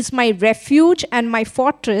 He is my refuge and my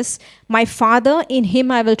fortress. My Father, in Him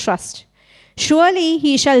I will trust. Surely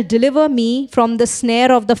He shall deliver me from the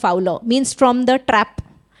snare of the fowler. Means from the trap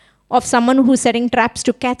of someone who's setting traps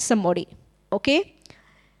to catch somebody. Okay?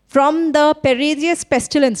 From the perilous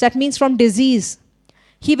pestilence, that means from disease.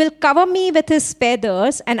 He will cover me with His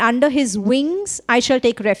feathers, and under His wings I shall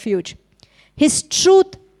take refuge. His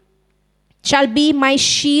truth shall be my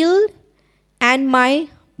shield and my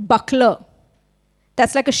buckler.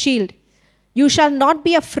 That's like a shield. You shall not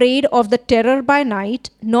be afraid of the terror by night,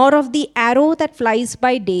 nor of the arrow that flies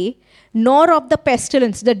by day, nor of the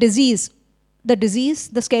pestilence, the disease. The disease,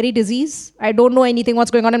 the scary disease. I don't know anything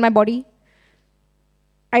what's going on in my body.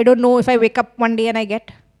 I don't know if I wake up one day and I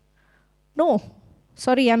get. No,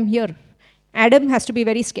 sorry, I'm here. Adam has to be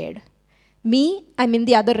very scared. Me, I'm in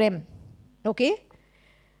the other realm. Okay?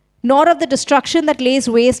 Nor of the destruction that lays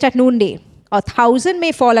waste at noonday. 1,000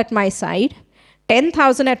 may fall at my side,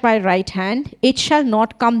 10,000 at my right hand, it shall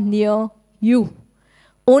not come near you.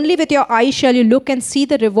 Only with your eyes shall you look and see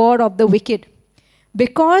the reward of the wicked.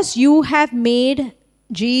 Because you have made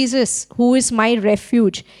Jesus, who is my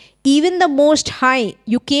refuge, even the Most High,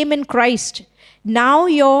 you came in Christ, Now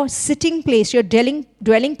your sitting place, your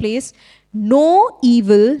dwelling place, no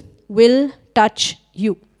evil will touch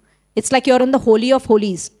you. It's like you're in the Holy of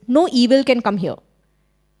Holies. No evil can come here.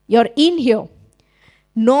 You're in here.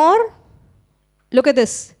 Nor, look at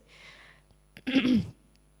this.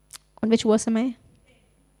 On which verse am I?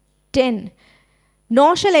 10.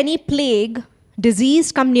 Nor shall any plague,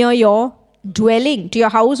 disease come near your dwelling, to your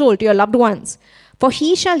household, to your loved ones. For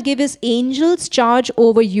he shall give his angels charge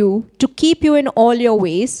over you to keep you in all your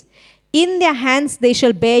ways. In their hands they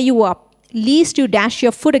shall bear you up, lest you dash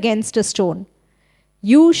your foot against a stone.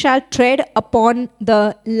 You shall tread upon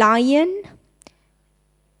the lion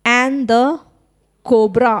and the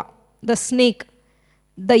cobra, the snake,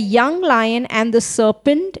 the young lion and the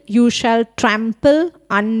serpent you shall trample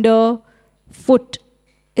under foot.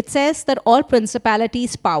 It says that all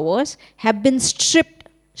principalities, powers have been stripped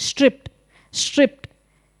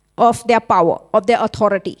of their power, of their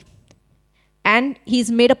authority. And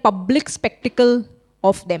he's made a public spectacle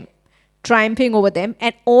of them, triumphing over them.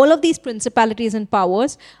 And all of these principalities and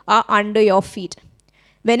powers are under your feet.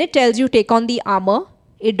 When it tells you take on the armor,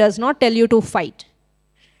 it does not tell you to fight.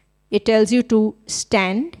 It tells you to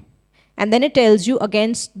stand. And then it tells you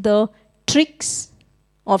against the tricks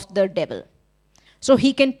of the devil. So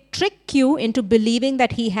he can trick you into believing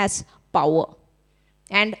that he has power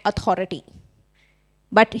and authority.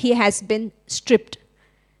 But he has been stripped.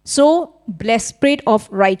 So, breastplate of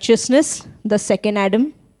righteousness, the second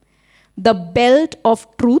Adam, the belt of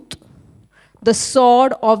truth, the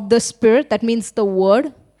sword of the Spirit, that means the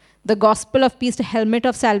word, the gospel of peace, the helmet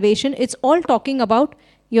of salvation. It's all talking about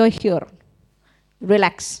you're here.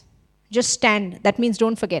 Relax. Just stand. That means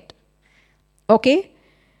don't forget. Okay?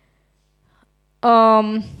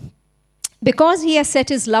 Because he has set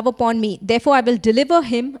his love upon me, therefore I will deliver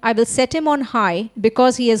him, I will set him on high,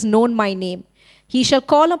 because he has known my name. He shall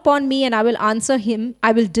call upon me, and I will answer him.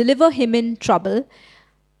 I will deliver him in trouble.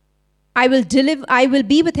 I will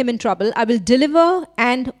be with him in trouble. I will deliver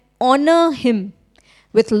and honor him.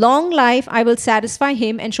 With long life, I will satisfy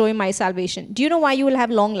him and show him my salvation. Do you know why you will have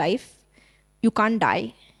long life? You can't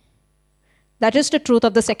die. That is the truth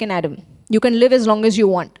of the second Adam. You can live as long as you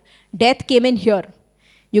want. Death came in here.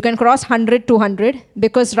 You can cross 100, 200,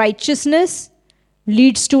 because righteousness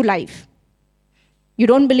leads to life. You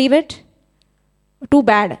don't believe it? Too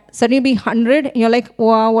bad. Suddenly be 100, you're like,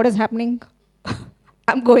 wow, what is happening?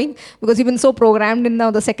 I'm going, because you've been so programmed in now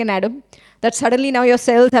the second Adam, that suddenly now your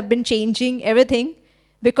cells have been changing, everything,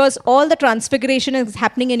 because all the transfiguration is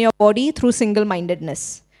happening in your body through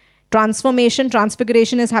single-mindedness.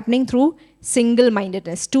 Transfiguration is happening through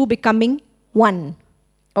single-mindedness, two becoming one.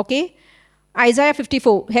 Okay? Isaiah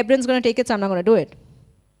 54. Hebron's going to take it, so I'm not going to do it.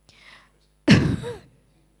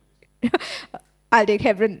 I'll take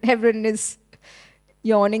Hebron. Hebron is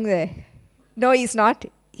yawning there. No, he's not.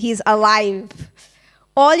 He's alive.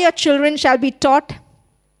 All your children shall be taught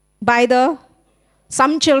by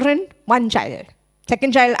some children, one child.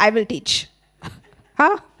 Second child, I will teach.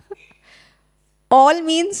 Huh? All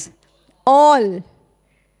means all.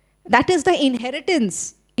 That is the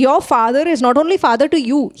inheritance. Your father is not only father to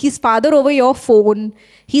you, he's father over your phone,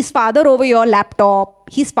 he's father over your laptop,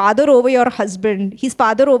 he's father over your husband, he's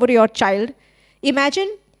father over your child.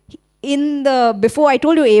 Imagine before I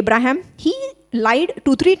told you Abraham, he lied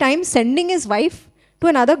 2-3 times sending his wife to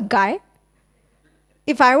another guy.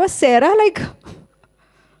 If I was Sarah, like,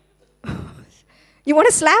 you want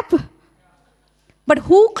to slap? But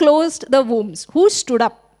who closed the wombs? Who stood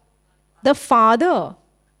up? The father.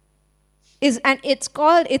 And it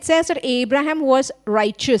says that Abraham was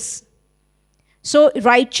righteous. So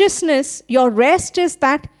righteousness, your rest is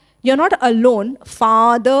that you're not alone.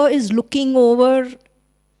 Father is looking over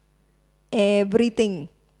everything.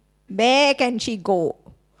 Where can she go?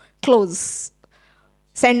 Close.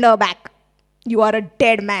 Send her back. You are a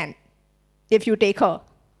dead man if you take her.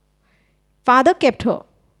 Father kept her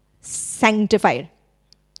sanctified.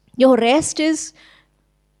 Your rest is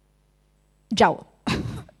jao.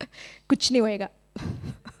 Kuch nahi hoega.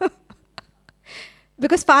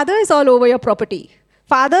 Because Father is all over your property.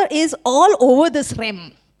 Father is all over this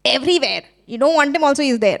realm. Everywhere. You don't want him also,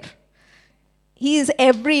 he's there. He is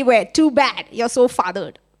everywhere. Too bad. You're so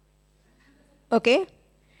fathered. Okay?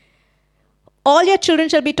 All your children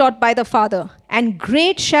shall be taught by the Father, and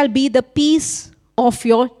great shall be the peace of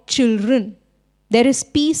your children. There is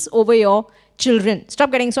peace over your children.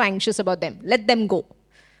 Stop getting so anxious about them. Let them go.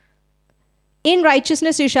 In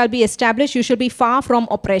righteousness you shall be established. You shall be far from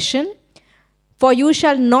oppression. For you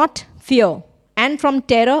shall not fear, and from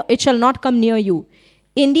terror it shall not come near you.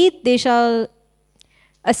 Indeed, they shall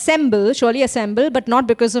Assemble, surely assemble, but not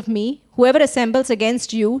because of me. Whoever assembles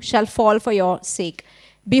against you shall fall for your sake.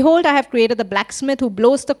 Behold, I have created the blacksmith who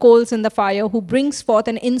blows the coals in the fire, who brings forth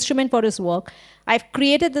an instrument for his work. I have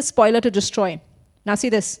created the spoiler to destroy. Now see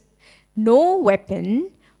this. No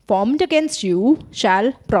weapon formed against you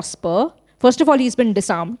shall prosper. First of all, he's been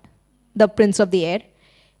disarmed, the prince of the air.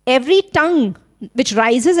 Every tongue which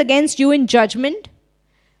rises against you in judgment,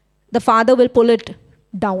 the Father will pull it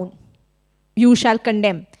down. You shall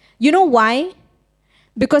condemn. You know why?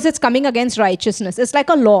 Because it's coming against righteousness. It's like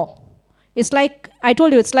a law. It's like, I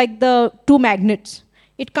told you, it's like the two magnets.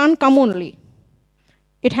 It can't come only.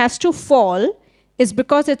 It has to fall. It's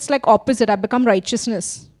because it's like opposite. I've become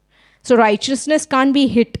righteousness. So righteousness can't be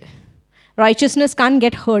hit. Righteousness can't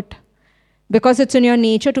get hurt. Because it's in your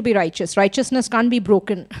nature to be righteous. Righteousness can't be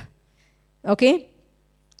broken. Okay?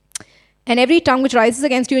 And every tongue which rises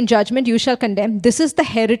against you in judgment, you shall condemn. This is the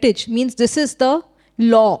heritage, means this is the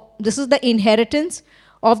law. This is the inheritance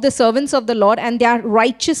of the servants of the Lord, and their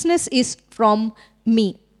righteousness is from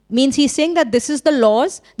me. Means he's saying that this is the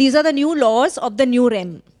laws, these are the new laws of the new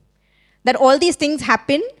realm. That all these things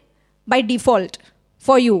happen by default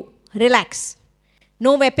for you. Relax.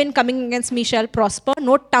 No weapon coming against me shall prosper.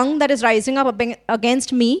 No tongue that is rising up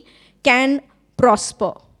against me can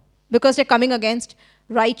prosper. Because they're coming against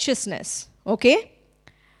righteousness. Okay?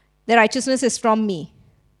 The righteousness is from me.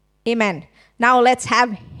 Amen. Now let's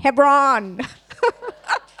have Hebron.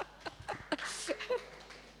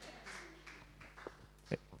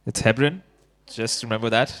 It's Hebron. Just remember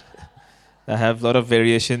that. I have a lot of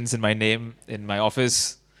variations in my name in my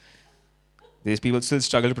office. These people still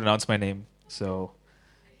struggle to pronounce my name. So,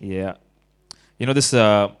 yeah. You know, this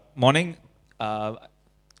morning,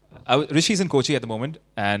 Rishi's in Kochi at the moment,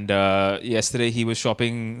 and yesterday he was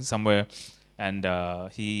shopping somewhere, and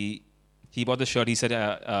he bought the shirt. He said,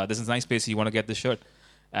 "This is a nice place. You want to get this shirt?"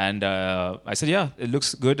 And I said, "Yeah, it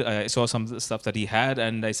looks good." I saw some stuff that he had,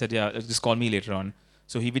 and I said, "Yeah, just call me later on."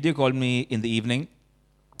 So he video called me in the evening,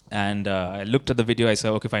 and I looked at the video. I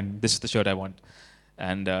said, "Okay, fine. This is the shirt I want,"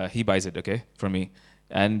 and he buys it, okay, for me,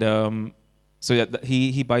 and so yeah,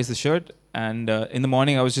 he buys the shirt. And in the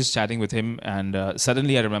morning, I was just chatting with him, and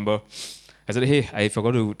suddenly I remember, I said, "Hey, I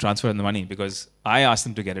forgot to transfer the money because I asked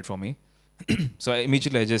him to get it for me." So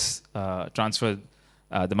immediately I just transferred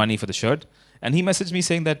the money for the shirt. And he messaged me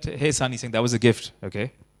saying that, "Hey, son," he's saying, "that was a gift,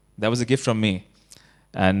 okay? That was a gift from me."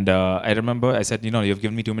 And I remember I said, "You've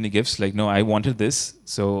given me too many gifts. Like, no, I wanted this,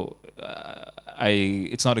 so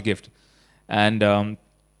it's not a gift." And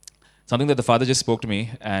something that the Father just spoke to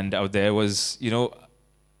me and out there was,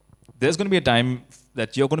 there's going to be a time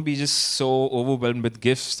that you're going to be just so overwhelmed with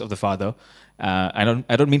gifts of the Father. I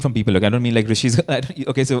don't mean from people. Look, I don't mean like Rishi's.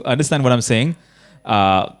 Okay, so understand what I'm saying.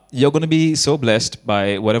 You're going to be so blessed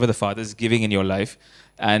by whatever the Father is giving in your life,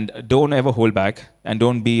 and don't ever hold back, and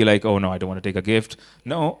don't be like, "Oh no, I don't want to take a gift."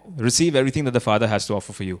 No, receive everything that the Father has to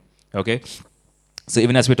offer for you. Okay. So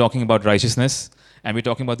even as we're talking about righteousness, and we're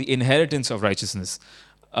talking about the inheritance of righteousness,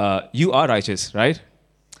 you are righteous, right?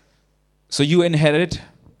 So you inherit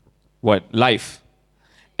what? Life.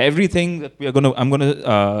 Everything that I'm going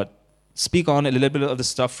to speak on a little bit of the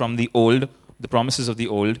stuff from the old, the promises of the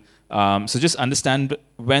old. So just understand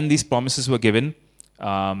when these promises were given.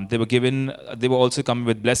 They were also coming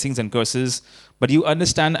with blessings and curses. But you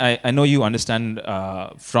understand, I know you understand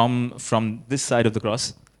from this side of the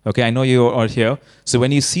cross. Okay, I know you are here. So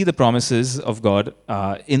when you see the promises of God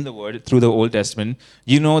in the Word through the Old Testament,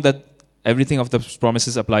 you know that everything of the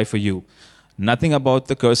promises apply for you. Nothing about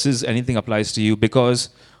the curses, anything applies to you because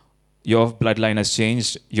your bloodline has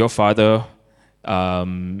changed. Your father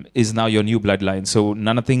is now your new bloodline. So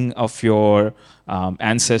nothing of your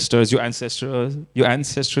ancestors, your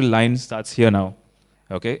ancestral line starts here now.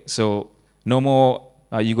 Okay, so no more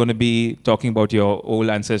are you going to be talking about your old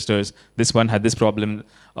ancestors. This one had this problem.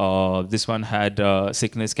 This one had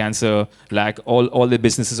sickness, cancer, lack. All the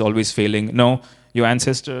business is always failing. No, your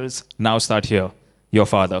ancestors now start here. Your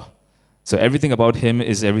father. So everything about him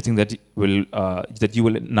is everything that you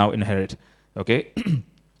will now inherit. Okay.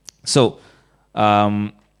 So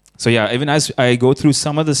yeah, even as I go through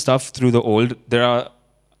some of the stuff through the old,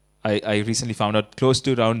 I recently found out close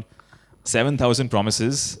to around 7,000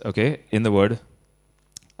 promises, okay, in the Word.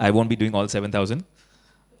 I won't be doing all 7,000,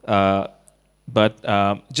 but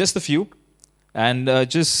just a few, and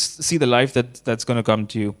just see the life that's going to come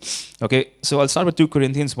to you. Okay, so I'll start with 2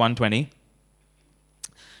 Corinthians 1:20.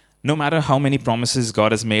 No matter how many promises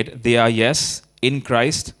God has made, they are yes in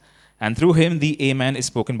Christ, and through Him the Amen is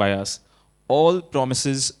spoken by us. All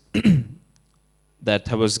promises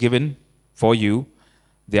that was given for you,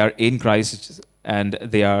 they are in Christ and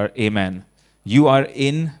they are Amen. You are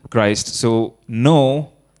in Christ. So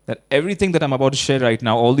know that everything that I'm about to share right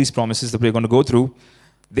now, all these promises that we're going to go through,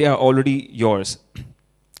 they are already yours.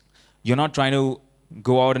 You're not trying to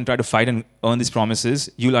go out and try to fight and earn these promises.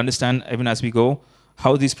 You'll understand, even as we go,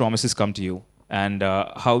 how these promises come to you and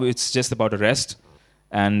how it's just about a rest.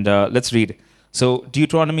 And let's read. So,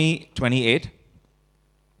 Deuteronomy 28.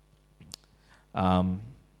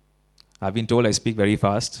 I've been told I speak very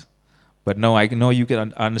fast, but no, I know you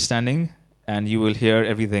get understanding and you will hear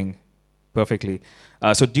everything perfectly.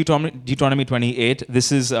 So, Deuteronomy 28,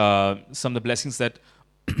 this is some of the blessings that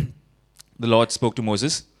the Lord spoke to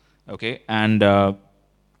Moses. Okay, and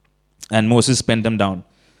Moses penned them down.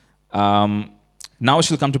 Now it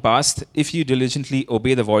shall come to pass, if you diligently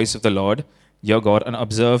obey the voice of the Lord your God and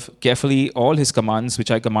observe carefully all his commands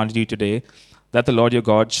which I commanded you today, that the Lord your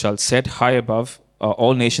God shall set high above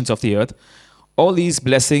all nations of the earth. All these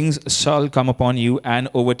blessings shall come upon you and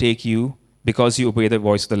overtake you because you obey the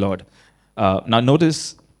voice of the Lord. Now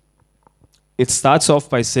notice, it starts off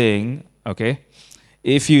by saying, okay,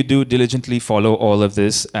 if you do diligently follow all of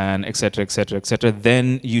this and etc., etc., etc.,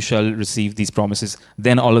 then you shall receive these promises.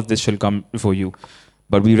 Then all of this shall come before you.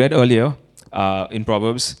 But we read earlier in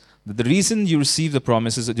Proverbs that the reason you receive the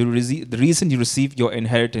promises, the reason you receive your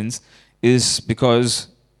inheritance is because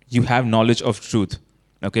you have knowledge of truth.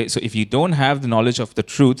 Okay, so if you don't have the knowledge of the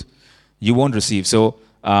truth, you won't receive. So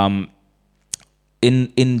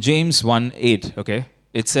in James 1:8, okay,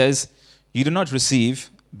 it says, you do not receive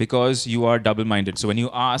because you are double-minded. So when you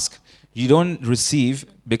ask, you don't receive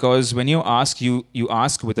because when you ask, you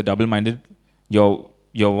ask with a double-minded. Your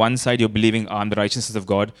one side, you're believing on the righteousness of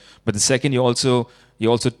God, but the second, you're also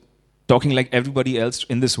talking like everybody else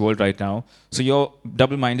in this world right now. So you're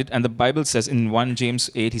double-minded, and the Bible says in 1 James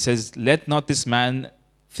 8, he says, let not this man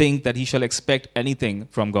think that he shall expect anything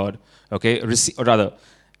from God. Okay, or rather,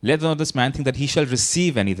 let not this man think that he shall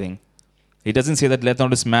receive anything. He doesn't say that let not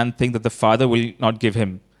this man think that the Father will not give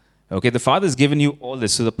him. Okay, the Father has given you all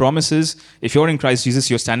this. So the promises, if you're in Christ Jesus,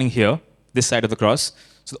 you're standing here, this side of the cross.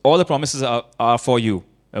 So all the promises are for you.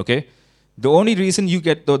 Okay, the only reason you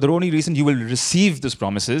get, the only reason you will receive those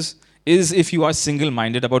promises is if you are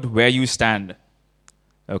single-minded about where you stand.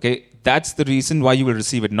 Okay, that's the reason why you will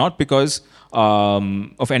receive it, not because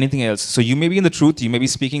of anything else. So you may be in the truth, you may be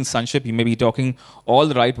speaking sonship, you may be talking all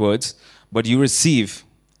the right words, but you receive.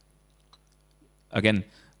 Again,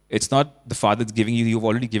 it's not the Father that's giving you, you've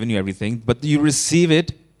already given you everything, but you receive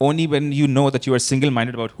it only when you know that you are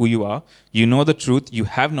single-minded about who you are, you know the truth, you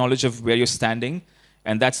have knowledge of where you're standing,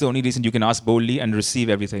 and that's the only reason you can ask boldly and receive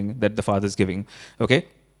everything that the Father is giving. Okay?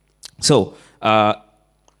 So,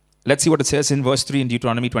 let's see what it says in verse 3 in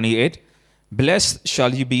Deuteronomy 28. Blessed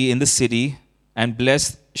shall you be in the city, and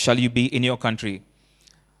blessed shall you be in your country.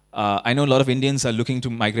 I know a lot of Indians are looking to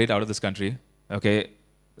migrate out of this country. Okay?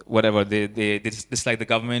 Whatever, they dislike the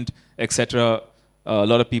government, etc. A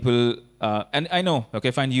lot of people, and I know, okay,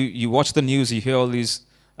 fine, you watch the news, you hear all these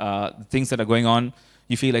things that are going on,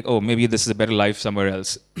 you feel like, oh, maybe this is a better life somewhere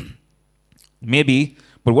else. Maybe,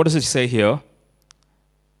 but what does it say here?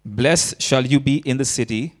 Blessed shall you be in the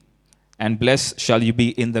city, and blessed shall you be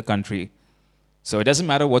in the country. So it doesn't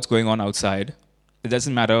matter what's going on outside. It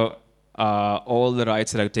doesn't matter all the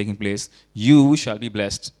riots that are taking place. You shall be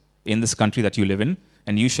blessed in this country that you live in,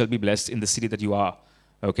 and you shall be blessed in the city that you are.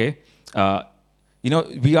 Okay?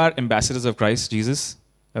 We are ambassadors of Christ Jesus.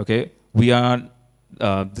 Okay? We are,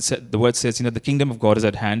 the word says, the kingdom of God is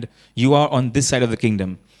at hand. You are on this side of the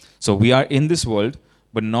kingdom. So we are in this world,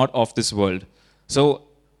 but not of this world. So,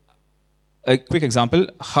 a quick example.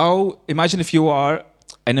 Imagine if you are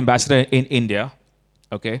an ambassador in India,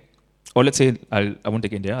 okay? Or let's say, I won't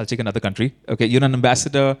take India, I'll take another country. Okay, you're an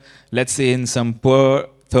ambassador, let's say in some poor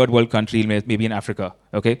third world country, maybe in Africa,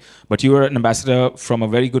 okay? But you are an ambassador from a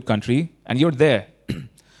very good country, and you're there.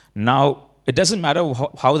 Now, it doesn't matter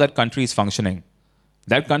how that country is functioning.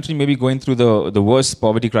 That country may be going through the worst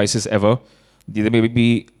poverty crisis ever. There may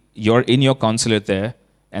be, you're in your consulate there,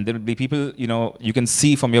 and there will be people, you can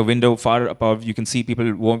see from your window far above, you can see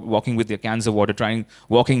people walking with their cans of water,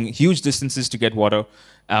 walking huge distances to get water,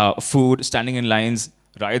 food, standing in lines,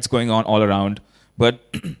 riots going on all around. But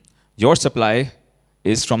your supply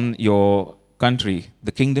is from your country,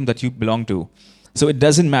 the kingdom that you belong to. So it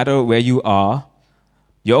doesn't matter where you are,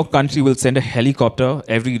 your country will send a helicopter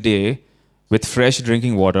every day with fresh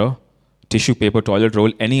drinking water, tissue paper, toilet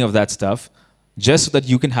roll, any of that stuff, just so that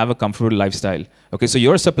you can have a comfortable lifestyle. Okay, so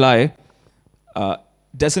your supply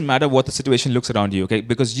doesn't matter what the situation looks around you, okay?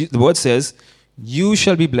 Because the word says, you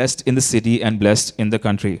shall be blessed in the city and blessed in the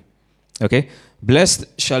country. Okay? Blessed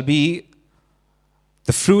shall be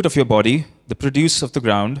the fruit of your body, the produce of the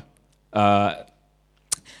ground,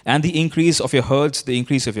 And the increase of your herds, the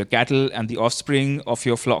increase of your cattle, and the offspring of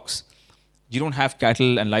your flocks. You don't have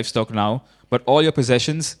cattle and livestock now, but all your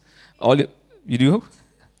possessions, you do?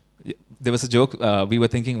 There was a joke. We were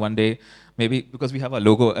thinking one day, maybe because we have our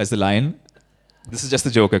logo as the lion. This is just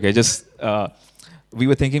a joke, okay? We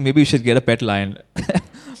were thinking maybe we should get a pet lion,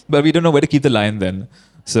 but we don't know where to keep the lion then.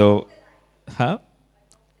 So, huh?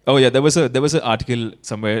 Oh yeah, there was an article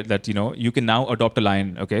somewhere that you can now adopt a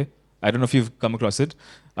lion. Okay, I don't know if you've come across it.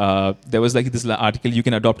 There was like this article, you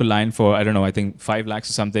can adopt a lion for, I don't know, I think 5 lakhs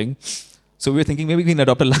or something. So we were thinking maybe we can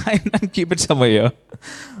adopt a lion and keep it somewhere here.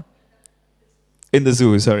 In the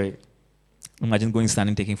zoo, sorry. Imagine going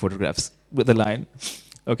standing taking photographs with a lion.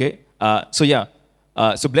 Okay,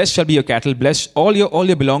 so blessed shall be your cattle, blessed all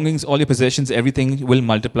your belongings, all your possessions, everything will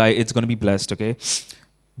multiply. It's going to be blessed. Okay,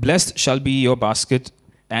 blessed shall be your basket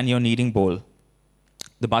and your kneading bowl.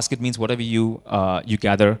 The basket means whatever you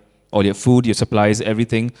gather, all your food, your supplies,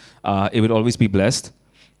 everything, it will always be blessed.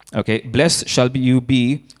 Okay, blessed shall you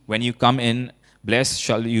be when you come in, blessed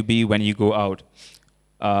shall you be when you go out.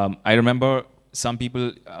 I remember some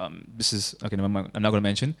people, this is, okay, no, I'm not going to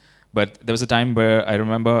mention, but there was a time where I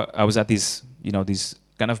remember I was at these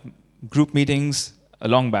kind of group meetings a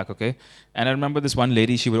long back, okay? And I remember this one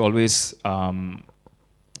lady, she would always,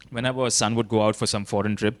 whenever her son would go out for some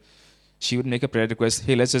foreign trip, she would make a prayer request,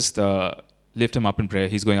 hey, let's just lift him up in prayer,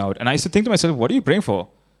 he's going out. And I used to think to myself, what are you praying for?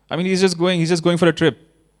 I mean, he's just going for a trip.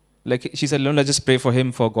 Like she said, no, let's just pray for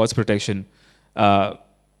him for God's protection.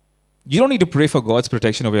 You don't need to pray for God's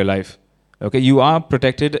protection over your life. Okay, you are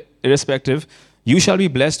protected irrespective. You shall be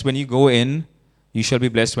blessed when you go in. You shall be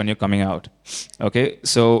blessed when you're coming out. Okay,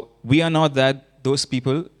 so we are not those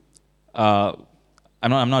people. I'm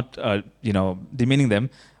not demeaning them,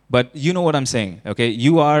 but you know what I'm saying. Okay,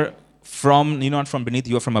 you're not from beneath.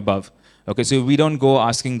 You are from above. Okay, so we don't go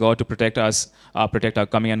asking God to protect us, protect our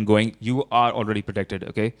coming and going. You are already protected.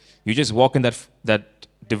 Okay, you just walk in that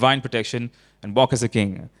divine protection and walk as a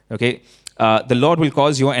king. Okay. The Lord will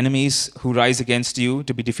cause your enemies who rise against you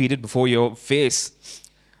to be defeated before your face.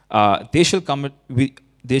 They shall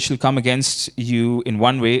come against you in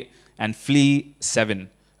one way and flee 7.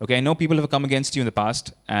 Okay, I know people have come against you in the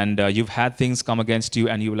past, and you've had things come against you,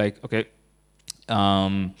 and you were like, okay,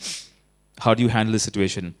 how do you handle this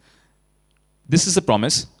situation? This is a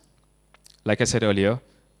promise. Like I said earlier,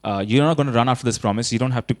 you're not going to run after this promise. You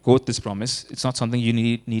don't have to quote this promise. It's not something you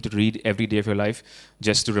need to read every day of your life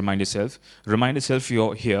just to remind yourself. Remind yourself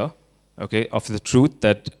you're here, okay, of the truth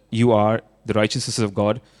that you are the righteousness of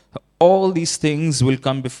God. All these things will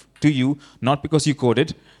come to you, not because you quote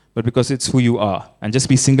it, but because it's who you are. And just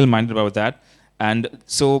be single-minded about that. And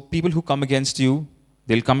so people who come against you,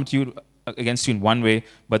 they'll come against you in one way,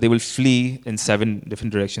 but they will flee in 7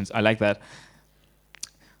 different directions. I like that.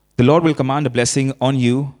 The Lord will command a blessing on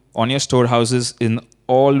you, on your storehouses, in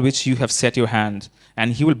all which you have set your hand,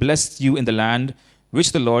 and he will bless you in the land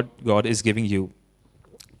which the Lord God is giving you.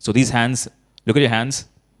 So these hands, look at your hands,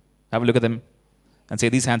 have a look at them, and say,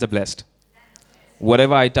 these hands are blessed.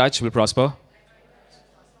 Whatever I touch will prosper.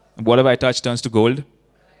 Whatever I touch turns to gold.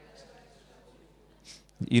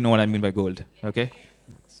 You know what I mean by gold, okay?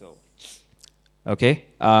 Okay,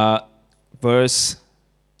 verse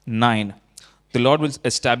 9. The Lord will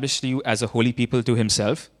establish you as a holy people to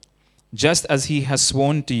himself, just as he has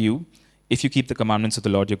sworn to you, if you keep the commandments of the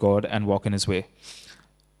Lord your God and walk in his way.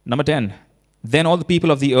 Number 10. Then all the people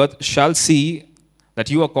of the earth shall see that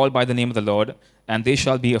you are called by the name of the Lord, and they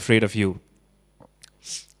shall be afraid of you.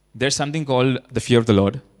 There's something called the fear of the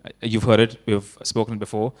Lord. You've heard it, we've spoken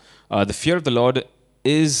before. The fear of the Lord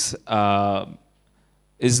is not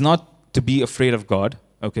to be afraid of God.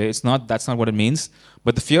 Okay, that's not what it means.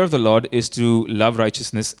 But the fear of the Lord is to love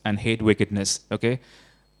righteousness and hate wickedness. Okay,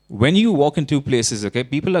 when you walk into places, okay,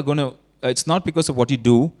 people are gonna. It's not because of what you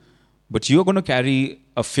do, but you are going to carry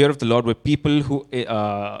a fear of the Lord, where people who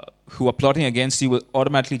are plotting against you will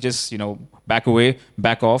automatically just back away,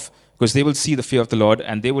 back off, because they will see the fear of the Lord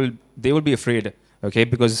and they will be afraid. Okay,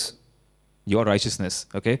 because your righteousness.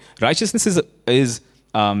 Okay, righteousness is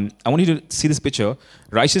I want you to see this picture.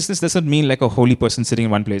 Righteousness doesn't mean like a holy person sitting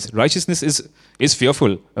in one place. Righteousness is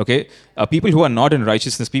fearful. Okay, people who are not in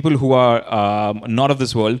righteousness, people who are not of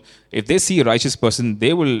this world, if they see a righteous person,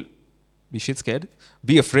 they will be shit scared,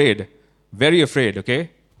 be afraid, very afraid.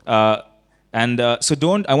 Okay, so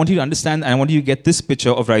I want you to understand, and I want you to get this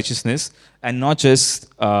picture of righteousness, and not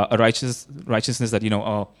just a righteousness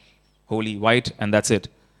that holy, white, and that's it.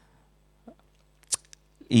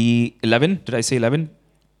 11. Did I say 11?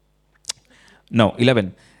 No,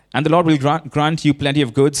 11. And the Lord will grant you plenty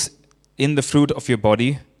of goods in the fruit of your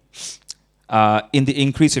body, in the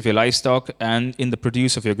increase of your livestock, and in the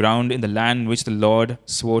produce of your ground, in the land which the Lord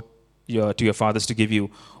swore to your fathers to give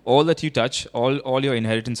you. All that you touch, all your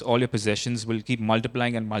inheritance, all your possessions will keep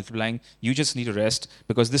multiplying and multiplying. You just need to rest,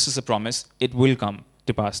 because this is a promise. It will come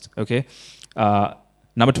to pass. Okay?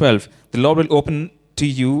 Number 12, the Lord will open to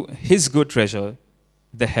you his good treasure,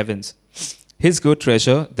 the heavens. His good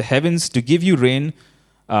treasure, the heavens, to give you rain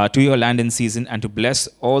to your land in season, and to bless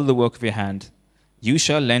all the work of your hand. You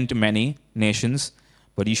shall lend to many nations,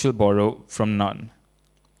 but you shall borrow from none.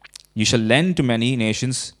 You shall lend to many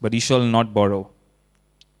nations, but you shall not borrow.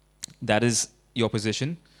 That is your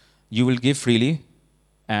position. You will give freely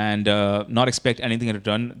and not expect anything in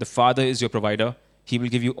return. The Father is your provider. He will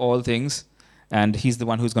give you all things, and He's the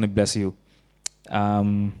one who's going to bless you.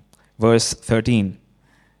 Verse 13.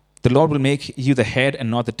 The Lord will make you the head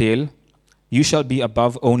and not the tail. You shall be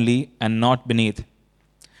above only and not beneath,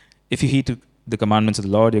 if you heed to the commandments of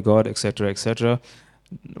the Lord your God, etc., etc.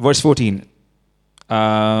 Verse 14.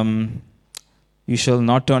 You shall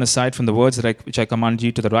not turn aside from the words which I command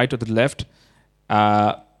you, to the right or to the left.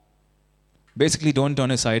 Basically, don't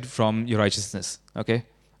turn aside from your righteousness. Okay,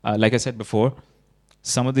 like I said before,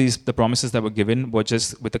 some of the promises that were given were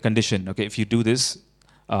just with a condition. Okay, if you do this,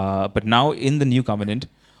 but now in the new covenant,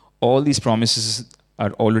 all these promises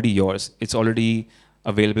are already yours. It's already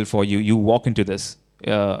available for you. You walk into this.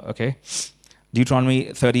 Okay, Deuteronomy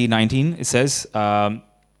 30:19. It says,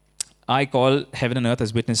 I call heaven and earth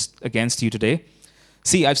as witness against you today.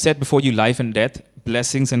 See, I've set before you life and death,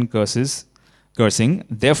 blessings and cursing.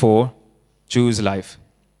 Therefore, choose life.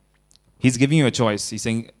 He's giving you a choice. He's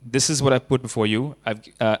saying, this is what I've put before you.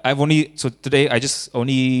 So today I just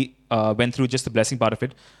only went through just the blessing part of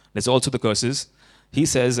it. There's also the curses. He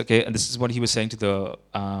says, okay, and this is what he was saying to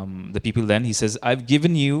the people then. He says, I've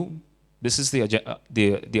given you, this is the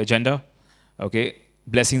agenda, okay,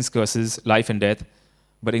 blessings, curses, life and death.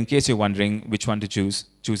 But in case you're wondering which one to choose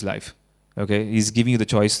life. Okay, he's giving you the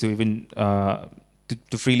choice to even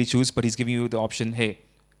to freely choose, but he's giving you the option, hey,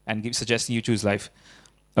 and suggesting you choose life.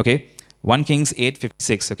 Okay, 1 Kings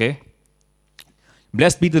 8:56. Okay,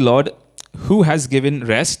 blessed be the Lord, who has given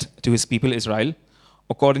rest to his people Israel,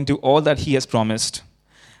 according to all that he has promised.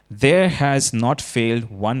 There has not failed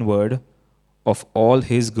one word of all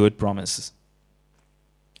his good promises.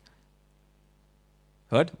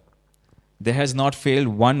 Heard? There has not failed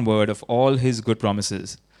one word of all his good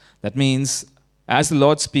promises. That means, as the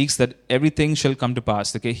Lord speaks, that everything shall come to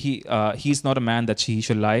pass. Okay, he's not a man that he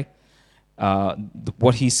shall lie.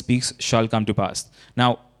 What he speaks shall come to pass.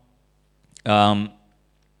 Now,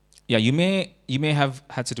 you may have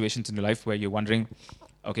had situations in your life where you're wondering,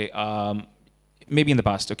 okay, maybe in the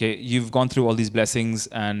past, okay, you've gone through all these blessings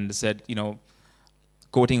and said,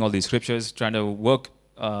 quoting all these scriptures, trying to work.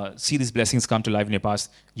 See these blessings come to life in your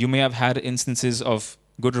past. You may have had instances of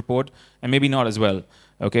good report, and maybe not as well.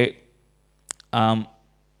 Okay, I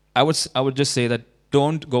would just say that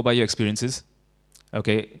don't go by your experiences.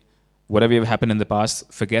 Okay, whatever have happened in the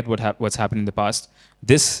past, forget what's happened in the past.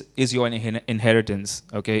 This is your inheritance.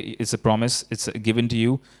 Okay, it's a promise. It's given to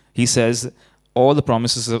you. He says all the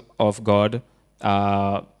promises of God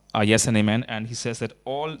are yes and amen, and he says that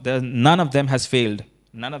none of them has failed.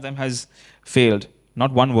 None of them has failed.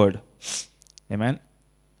 Not one word. Amen.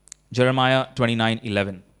 Jeremiah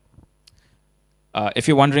 29:11. If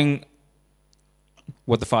you're wondering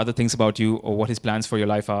what the Father thinks about you or what his plans for your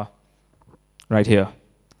life are, right here.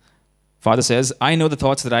 Father says, I know the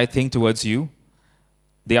thoughts that I think towards you.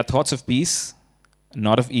 They are thoughts of peace,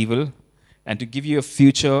 not of evil, and to give you a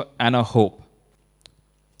future and a hope.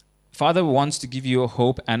 Father wants to give you a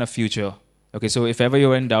hope and a future. Okay, so if ever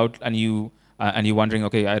you're in doubt and you're wondering,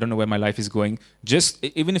 okay, I don't know where my life is going, just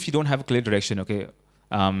even if you don't have a clear direction, okay,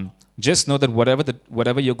 just know that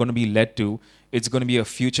whatever you're going to be led to, it's going to be a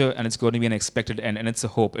future and it's going to be an expected end, and it's a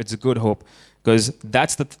hope. It's a good hope, because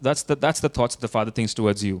that's the thoughts that the Father thinks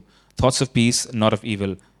towards you, thoughts of peace, not of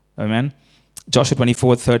evil. Amen. Joshua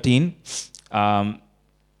 24:13.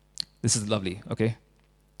 This is lovely. Okay,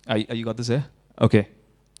 you got this here? Okay.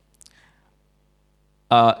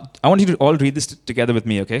 I want you to all read this together with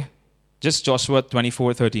me. Okay. Just Joshua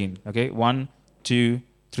 24:13. Okay, 1, 2,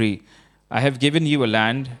 3. I have given you a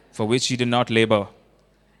land for which you did not labor,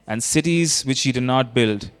 and cities which you did not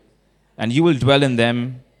build, and you will dwell in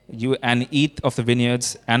them, and eat of the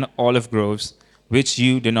vineyards and olive groves which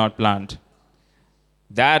you did not plant.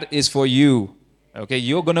 That is for you. Okay,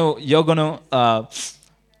 you're gonna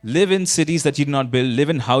live in cities that you did not build, live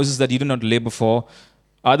in houses that you did not labor for.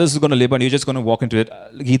 Others are going to labor, and you're just going to walk into it.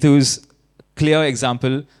 Gitu's clear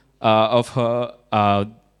example of her,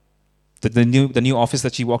 the new office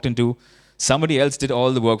that she walked into. Somebody else did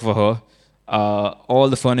all the work for her. All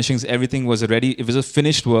the furnishings, everything was ready. It was a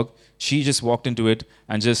finished work. She just walked into it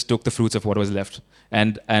and just took the fruits of what was left.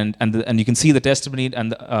 And you can see the testimony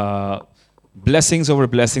and the, blessings over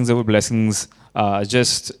blessings over blessings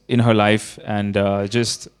just in her life, and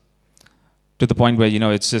just to the point where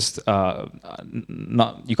it's just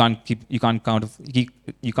not you can't count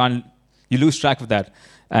you can't you lose track of that.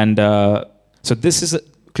 And so this is a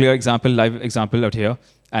clear example, live example out here.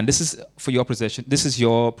 And this is for your possession. This is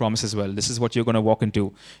your promise as well. This is what you're going to walk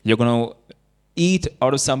into. You're going to eat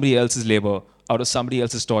out of somebody else's labor, out of somebody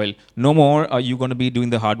else's toil. No more are you going to be doing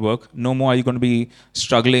the hard work. No more are you going to be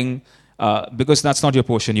struggling, because that's not your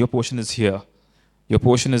portion. Your portion is here. Your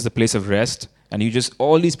portion is the place of rest. And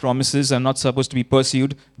all these promises are not supposed to be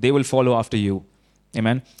pursued. They will follow after you.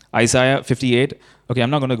 Amen. Isaiah 58. Okay, I'm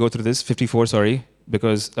not going to go through this. 54, sorry,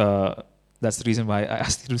 because that's the reason why I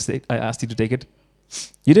asked you to take it.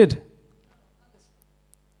 You did?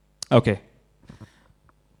 Okay.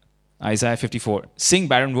 Isaiah 54. Sing,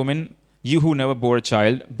 barren woman, you who never bore a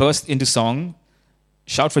child. Burst into song.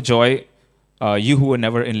 Shout for joy, you who were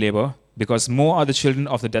never in labor. Because more are the children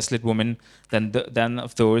of the desolate woman than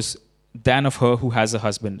of her who has a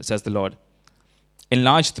husband, says the Lord.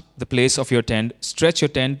 Enlarge the place of your tent. Stretch your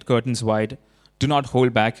tent curtains wide. Do not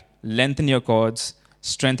hold back. Lengthen your cords.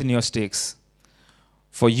 Strengthen your stakes.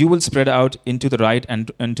 For you will spread out into the right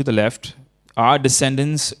and to the left. Our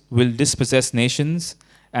descendants will dispossess nations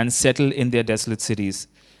and settle in their desolate cities.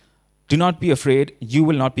 Do not be afraid. You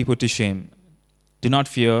will not be put to shame. Do not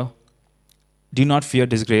fear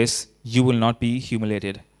disgrace. You will not be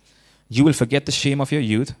humiliated. You will forget the shame of your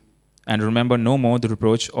youth and remember no more the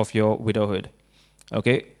reproach of your widowhood.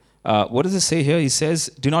 Okay? What does it say here? He says,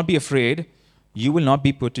 do not be afraid. You will not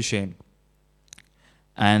be put to shame.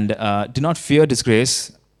 And do not fear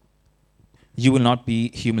disgrace. You will not be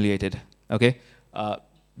humiliated. Okay.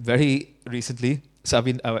 Very recently, so I've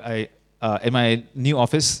been in my new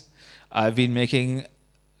office, I've been making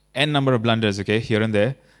n number of blunders. Okay, here and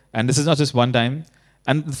there, and this is not just one time.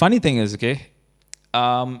 And the funny thing is, okay,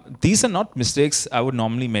 these are not mistakes I would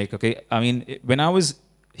normally make. Okay, I mean, when I was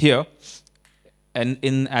here,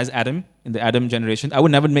 and as Adam in the Adam generation, I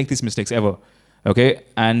would never make these mistakes ever. Okay,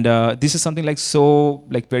 and this is something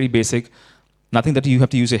very basic, nothing that you have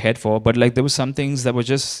to use your head for, but there were some things that were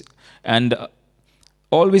just, and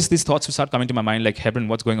always these thoughts would start coming to my mind, like, Hebron,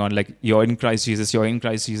 what's going on? You're in Christ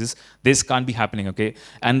Jesus, this can't be happening, okay?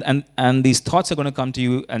 And these thoughts are going to come to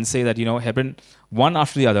you and say that, Hebron, one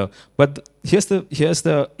after the other. But here's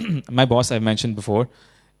the my boss I've mentioned before,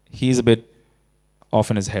 he's a bit off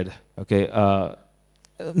in his head, okay?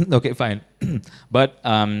 Okay, fine. But,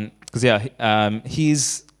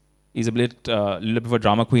 he's a little bit of a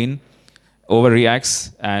drama queen,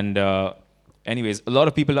 overreacts, and anyways, a lot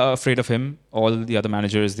of people are afraid of him. All the other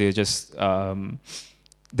managers, they just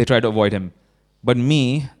they try to avoid him. But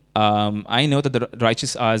me, I know that the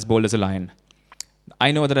righteous are as bold as a lion.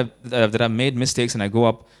 I know that I've made mistakes and I go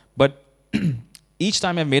up, but each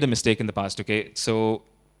time I've made a mistake in the past, okay, so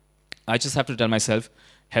I just have to tell myself,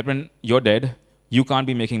 Hebron, you're dead. You can't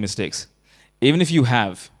be making mistakes. Even if you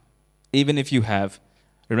have,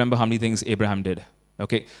 remember how many things Abraham did.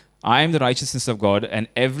 Okay, I am the righteousness of God, and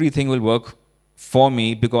everything will work for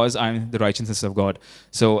me because I'm the righteousness of God.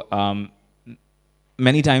 So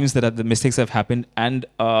many times that the mistakes have happened, and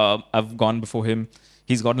I've gone before him.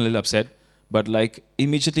 He's gotten a little upset, but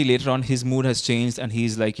immediately later on, his mood has changed, and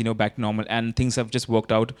he's back to normal, and things have just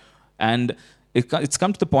worked out. And it's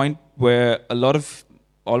come to the point where a lot of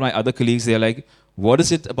all my other colleagues, they're like, "What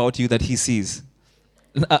is it about you that he sees?"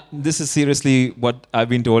 This is seriously what I've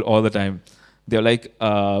been told all the time. They're like,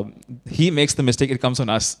 he makes the mistake, it comes on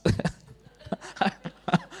us.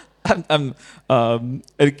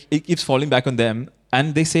 It keeps falling back on them.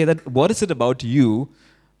 And they say that, what is it about you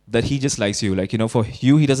that he just likes you? For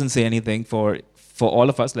you, he doesn't say anything. For all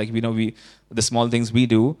of us, the small things we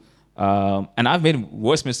do. And I've made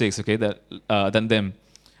worse mistakes, okay, than them.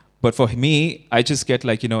 But for me, I just get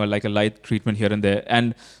a light treatment here and there.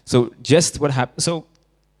 And so just what happens, so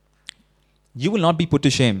you will not be put to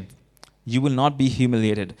shame. You will not be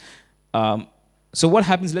humiliated. So what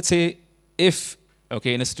happens, let's say, if,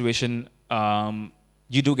 okay, in a situation,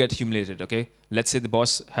 you do get humiliated, okay? Let's say the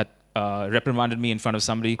boss had reprimanded me in front of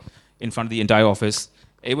somebody, in front of the entire office.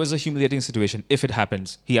 It was a humiliating situation, if it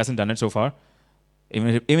happens. He hasn't done it so far.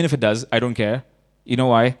 Even if it does, I don't care. You know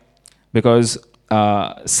why? Because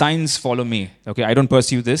signs follow me, okay? I don't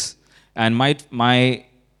pursue this. And my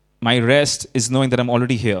rest is knowing that I'm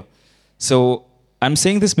already here. So I'm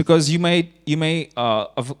saying this because you may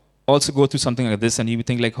also go through something like this, and you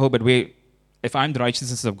think oh, but wait, if I'm the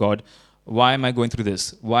righteousness of God, Why am I going through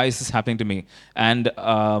this? Why is this happening to me? And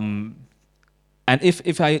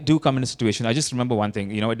if I do come in a situation, I just remember one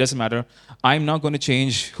thing. It doesn't matter. I'm not going to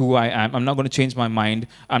change who I am. I'm not going to change my mind.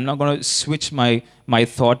 I'm not going to switch my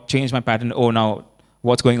thought, change my pattern. Oh, now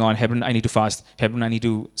what's going on? Hebron, I need to fast. Hebron, I need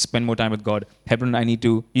to spend more time with God. Hebron, I need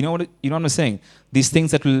to. You know what I'm saying? These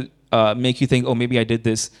things that will make you think, oh, maybe I did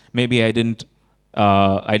this. Maybe I didn't.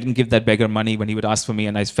 I didn't give that beggar money when he would ask for me,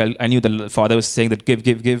 and I knew the Father was saying that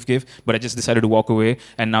give, but I just decided to walk away,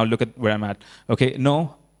 and now look at where I'm at. Okay,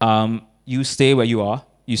 no. You stay where you are.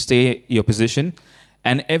 You stay your position,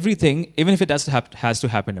 and everything, even if it has to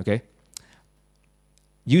happen, okay.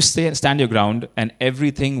 You stand your ground, and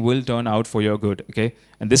everything will turn out for your good, okay.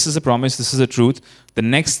 And this is a promise. This is a truth. The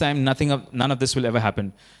next time, none of this will ever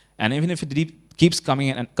happen, and even if it keeps coming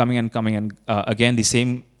and again, the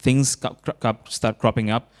same things start cropping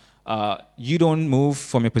up. You don't move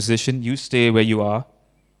from your position. You stay where you are,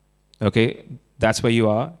 okay. That's where you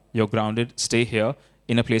are. You're grounded. Stay here,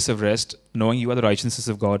 in a place of rest, knowing you are the righteousness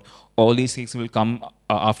of God. All these things will come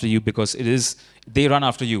after you, because they run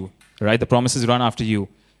after you, right? The promises run after you.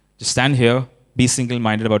 Just stand here, be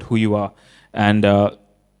single-minded about who you are. And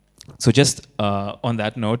so just on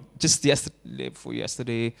that note, just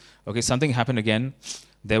yesterday, okay, something happened again.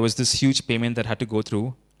 There was this huge payment that had to go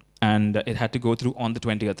through, and it had to go through on the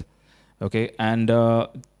 20th. Okay, and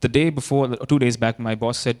the day before, 2 days back, my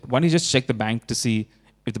boss said, why don't you just check the bank to see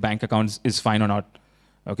if the bank account is fine or not?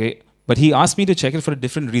 Okay, but he asked me to check it for a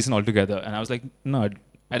different reason altogether, and I was like, no,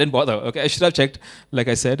 I didn't bother. Okay, I should have checked. Like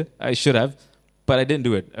I said, I should have, but I didn't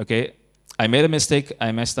do it. Okay, I made a mistake.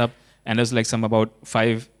 I messed up, and there's like some about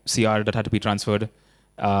 5 CR that had to be transferred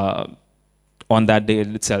on that day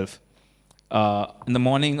itself. In the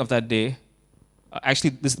morning of that day,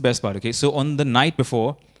 actually, this is the best part. Okay, so on the night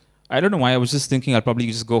before, I don't know why, I was just thinking I'll probably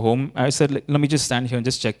just go home. I said, let me just stand here and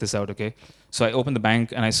just check this out. Okay, so I opened the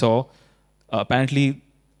bank and I saw apparently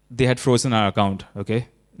they had frozen our account, okay?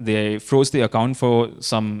 They froze the account for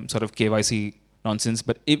some sort of KYC nonsense,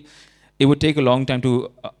 but it would take a long time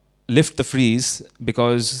to lift the freeze,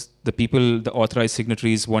 because the authorized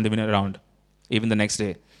signatories weren't even around, even the next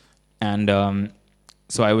day. And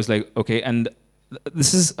so I was like, okay, and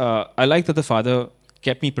this is, I like that the Father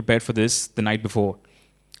kept me prepared for this the night before.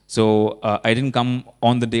 So I didn't come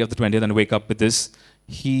on the day of the 20th and wake up with this.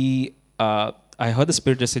 I heard the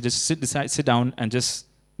Spirit just say, sit down and just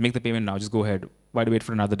make the payment now. Just go ahead. Why do you wait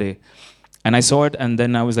for another day? And I saw it, and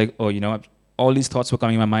then I was like, oh, all these thoughts were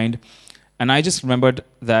coming in my mind. And I just remembered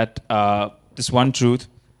that this one truth,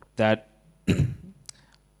 that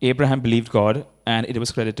Abraham believed God, and it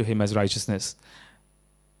was credited to him as righteousness.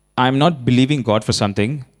 I'm not believing God for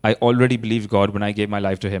something. I already believed God when I gave my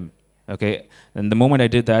life to him. Okay? And the moment I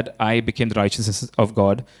did that, I became the righteousness of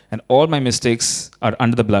God, and all my mistakes are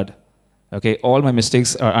under the blood. Okay, all my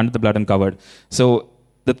mistakes are under the blood and covered. So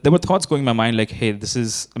there were thoughts going in my mind like, hey, this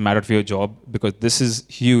is a matter for your job, because this is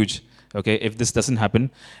huge, okay, if this doesn't happen.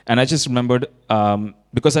 And I just remembered,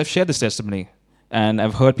 because I've shared this testimony, and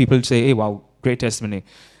I've heard people say, hey, wow, great testimony.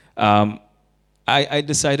 I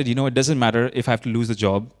decided, it doesn't matter if I have to lose the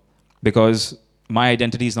job, because my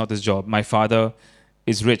identity is not this job. My Father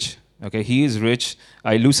is rich, okay, he is rich.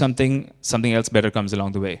 I lose something else better comes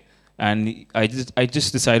along the way. And I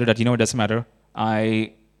just decided that, it doesn't matter.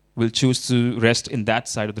 I will choose to rest in that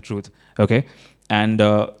side of the truth, okay? And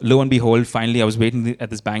lo and behold, finally, I was waiting at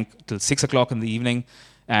this bank till 6 o'clock in the evening,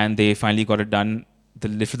 and they finally got it done. They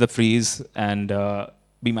lifted the freeze, and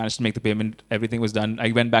we managed to make the payment. Everything was done.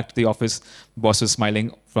 I went back to the office. Boss was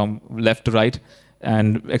smiling from left to right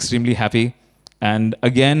and extremely happy. And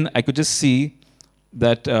again, I could just see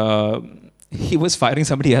that he was firing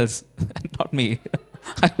somebody else, not me.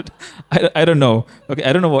 I don't know. Okay,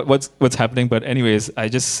 I don't know what's happening, but anyways, I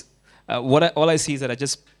just all I see is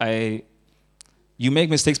that you make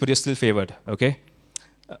mistakes, but you're still favored. Okay,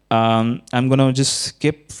 I'm gonna just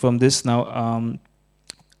skip from this now.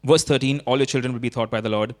 Verse 13: all your children will be taught by the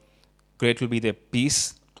Lord. Great will be their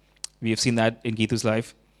peace. We have seen that in Geethu's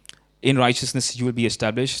life. In righteousness you will be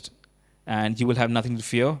established, and you will have nothing to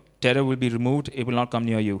fear. Terror will be removed; it will not come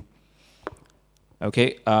near you.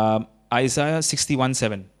 Okay. Isaiah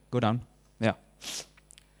 61:7. Go down. Yeah.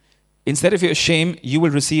 Instead of your shame, you will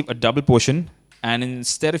receive a double portion, and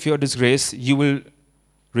instead of your disgrace, you will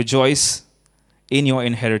rejoice in your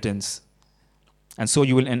inheritance. And so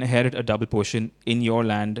you will inherit a double portion in your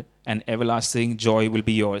land, and everlasting joy will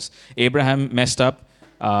be yours. Abraham messed up.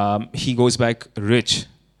 He goes back rich.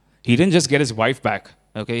 He didn't just get his wife back.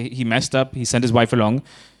 Okay, he messed up. He sent his wife along.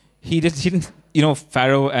 He didn't,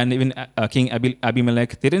 Pharaoh and even King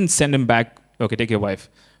Abimelech, they didn't send him back, okay, take your wife.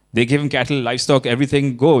 They give him cattle, livestock,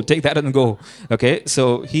 everything. Go, take that and go. Okay,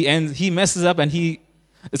 so he messes up, and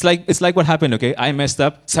it's like what happened. Okay, I messed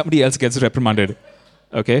up, somebody else gets reprimanded.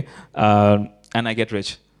 Okay, and I get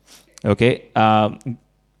rich. Okay,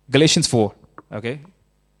 Galatians 4. Okay,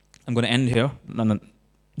 I'm going to end here. No,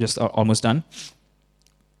 just almost done.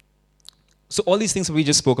 So all these things we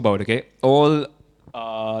just spoke about. Okay, all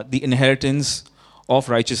the inheritance of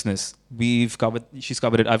righteousness. We've covered, she's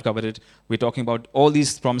covered it, I've covered it. We're talking about all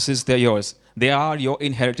these promises, they're yours. They are your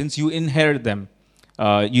inheritance, you inherit them.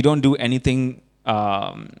 You don't do anything,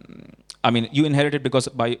 you inherit it because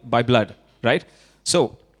by blood, right?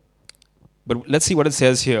 So, but let's see what it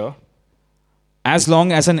says here. As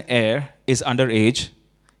long as an heir is under age,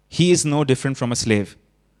 he is no different from a slave.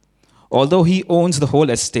 Although he owns the whole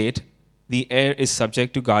estate, the heir is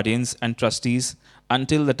subject to guardians and trustees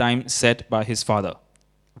until the time set by his father.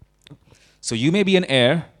 So you may be an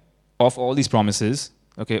heir of all these promises,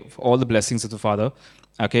 okay, of all the blessings of the Father,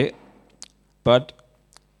 okay, but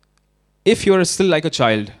if you're still like a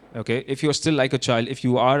child, okay, if you're still like a child, if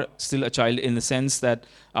you are still a child in the sense that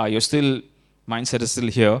your mindset is still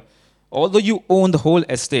here, although you own the whole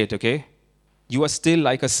estate, okay, you are still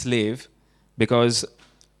like a slave, because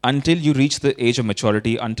until you reach the age of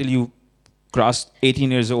maturity, until you cross 18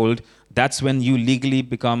 years old, that's when you legally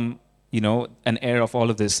become, an heir of all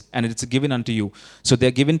of this, and it's given unto you. So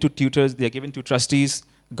they're given to tutors, they're given to trustees,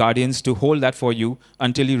 guardians to hold that for you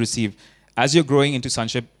until you receive. As you're growing into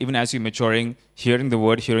sonship, even as you're maturing, hearing the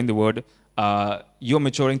word, you're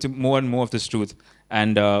maturing to more and more of this truth.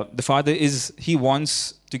 And the Father he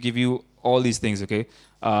wants to give you all these things, okay?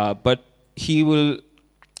 But he will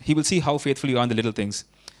see how faithful you are in the little things.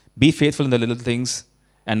 Be faithful in the little things,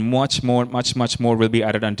 and much more will be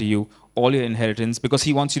added unto you, all your inheritance, because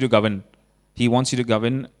he wants you to govern. He wants you to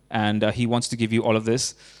govern, and he wants to give you all of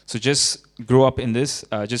this. So just grow up in this.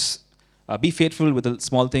 Just be faithful with the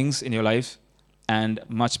small things in your life, and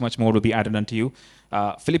much more will be added unto you.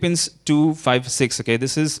 Philippians 2:5-6. Okay,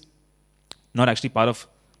 this is not actually part of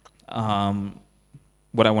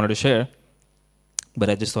what I wanted to share, but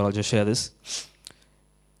I just thought I'll just share this.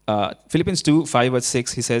 Philippians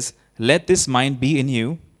 2:5-6, he says, "Let this mind be in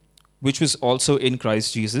you, which was also in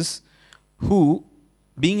Christ Jesus, who,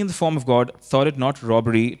 being in the form of God, thought it not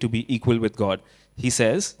robbery to be equal with God." He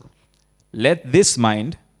says, "Let this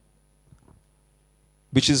mind,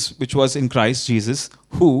 which was in Christ Jesus,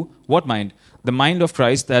 who, what mind? The mind of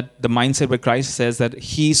Christ, that the mindset where Christ says that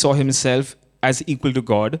he saw himself as equal to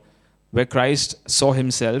God, where Christ saw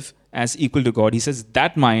himself as equal to God. He says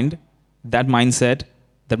that mind, that mindset,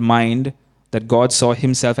 that mind that God saw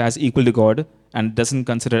himself as equal to God and doesn't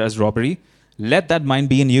consider it as robbery, let that mind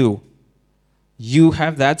be in you. You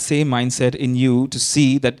have that same mindset in you to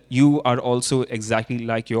see that you are also exactly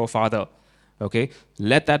like your Father. Okay?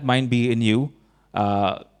 Let that mind be in you.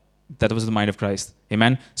 That was the mind of Christ.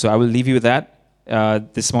 Amen? So I will leave you with that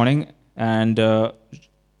this morning. And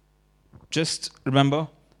just remember,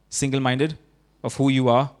 single-minded of who you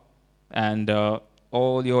are, and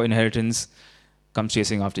all your inheritance comes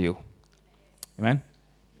chasing after you. Amen?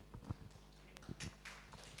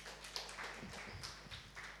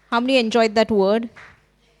 How many enjoyed that word?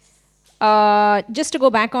 Just to go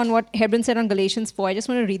back on what Hebron said on Galatians 4, I just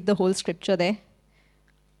want to read the whole scripture there.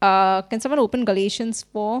 Can someone open Galatians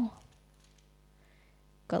 4?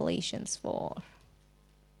 Galatians 4.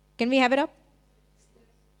 Can we have it up?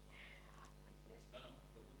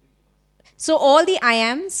 So all the I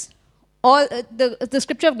ams, all the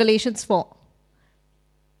scripture of Galatians 4.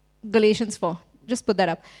 Galatians 4. Just put that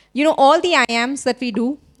up. You know, all the I ams that we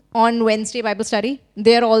do on Wednesday Bible study,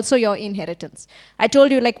 they're also your inheritance. I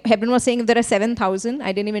told you, like Hebron was saying, if there are 7,000,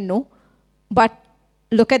 I didn't even know. But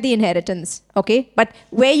look at the inheritance, okay? But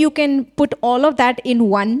where you can put all of that in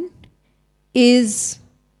one is,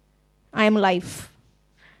 I am life.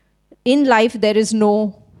 In life, there is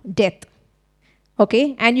no death.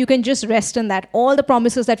 Okay, and you can just rest in that. All the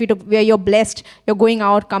promises that we took, where you're blessed, you're going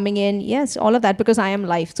out, coming in, yes, all of that, because I am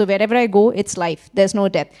life. So wherever I go, it's life. There's no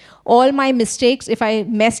death. All my mistakes, if I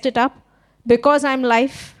messed it up, because I'm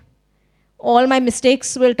life, all my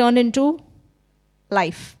mistakes will turn into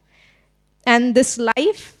life. And this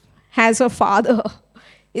life has a father,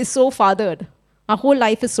 is so fathered. Our whole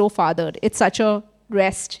life is so fathered. It's such a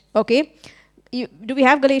rest, okay? Do we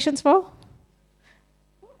have Galatians 4?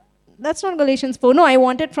 That's not Galatians 4. No, I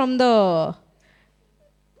want it from the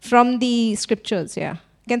scriptures, yeah.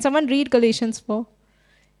 Can someone read Galatians 4?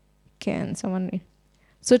 Can someone read?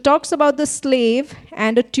 So it talks about the slave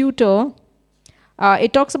and a tutor.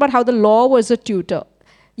 It talks about how the law was a tutor.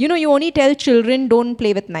 You know, you only tell children don't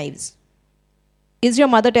play with knives. Is your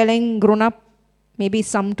mother telling grown-up, Maybe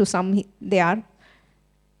some to some they are.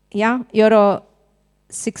 Yeah, you're a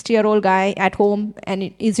 60-year-old guy at home,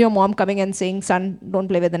 and is your mom coming and saying, son, don't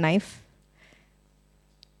play with the knife?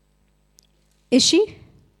 Is she?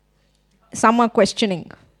 Some are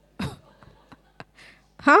questioning.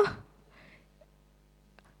 Huh?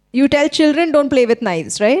 You tell children don't play with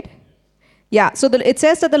knives, right? Yeah, so it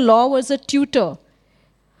says that the law was a tutor.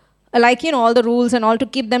 Like, all the rules and all to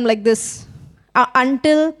keep them like this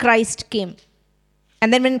until Christ came.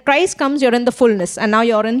 And then when Christ comes, you're in the fullness. And now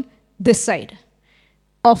you're in this side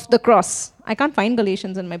of the cross. I can't find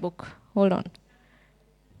Galatians in my book. Hold on.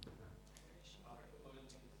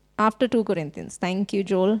 After 2 Corinthians. Thank you,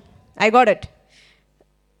 Joel. I got it.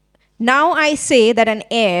 Now I say that an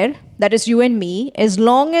heir, that is you and me, as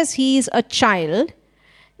long as he is a child,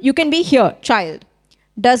 you can be here, child,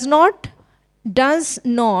 does not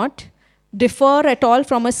differ at all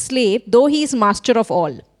from a slave, though he is master of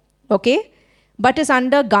all. Okay? But is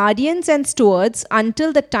under guardians and stewards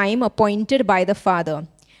until the time appointed by the Father.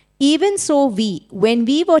 Even so we, when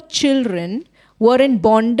we were children, were in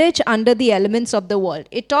bondage under the elements of the world.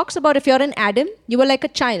 It talks about if you're in Adam, you were like a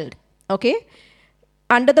child. Okay?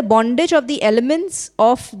 Under the bondage of the elements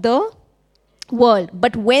of the world.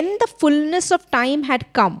 But when the fullness of time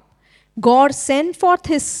had come, God sent forth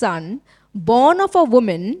his Son, born of a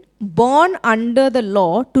woman, born under the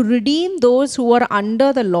law, to redeem those who were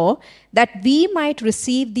under the law, that we might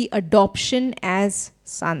receive the adoption as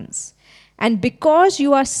sons. And because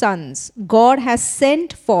you are sons, God has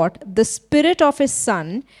sent forth the Spirit of his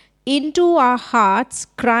Son into our hearts,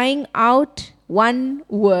 crying out one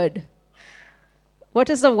word. What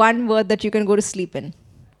is the one word that you can go to sleep in?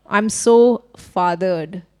 I'm so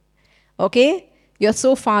fathered. Okay? You're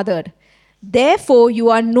so fathered. Therefore, you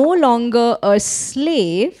are no longer a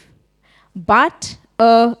slave, but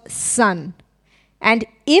a son. And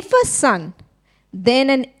if a son, then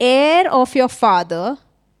an heir of your Father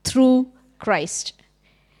through Christ.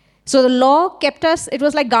 So the law kept us, it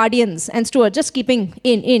was like guardians and stewards, just keeping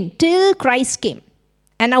in, till Christ came.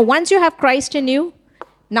 And now once you have Christ in you,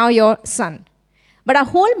 now you're son. But our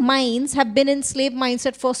whole minds have been in slave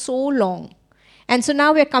mindset for so long. And so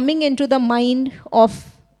now we're coming into the mind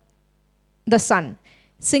of the son.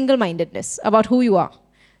 Single-mindedness about who you are.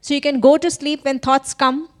 So you can go to sleep when thoughts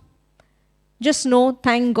come. Just know,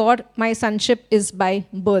 thank God, my sonship is by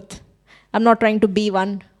birth. I'm not trying to be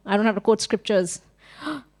one. I don't have to quote scriptures.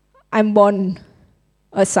 I'm born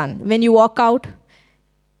a son. When you walk out,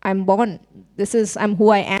 I'm born. I'm who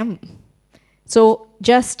I am. So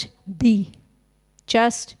just be.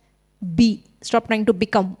 Just be. Stop trying to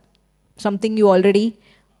become something you already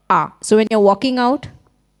are. So when you're walking out,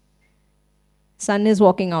 Son is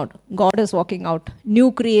walking out. God is walking out.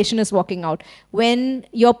 New creation is walking out. When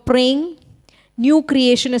you're praying, new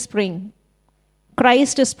creation is praying.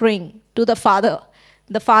 Christ is praying to the Father.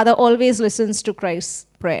 The Father always listens to Christ's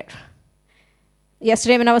prayer.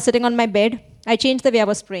 Yesterday when I was sitting on my bed, I changed the way I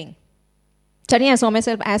was praying. Suddenly I saw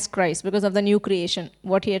myself as Christ because of the new creation,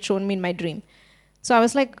 what he had shown me in my dream. So I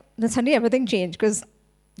was like, then suddenly everything changed, because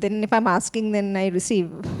then if I'm asking, then I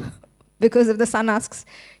receive. Because if the Son asks,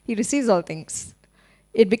 he receives all things.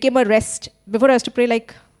 It became a rest. Before I used to pray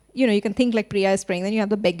like, you can think like Priya is praying, then you have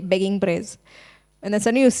the begging prayers. And then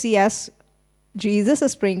suddenly you see as Jesus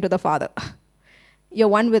is praying to the Father. You're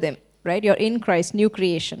one with him, right? You're in Christ, new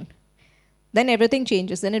creation. Then everything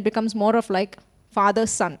changes. Then it becomes more of like Father,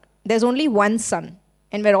 Son. There's only one Son,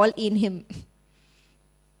 and we're all in him.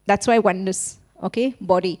 That's why oneness, okay?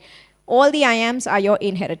 Body. All the I ams are your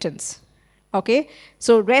inheritance, okay?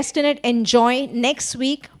 So rest in it, enjoy. Next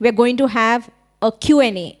week, we're going to have a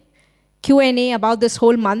Q&A. Q&A about this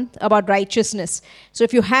whole month, about righteousness. So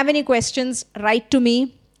if you have any questions, write to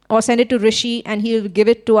me or send it to Rishi and he'll give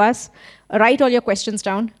it to us. Write all your questions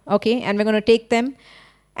down, okay? And we're going to take them.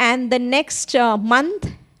 And the next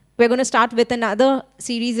month, we're going to start with another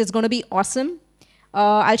series. It's going to be awesome.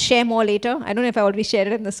 I'll share more later. I don't know if I already shared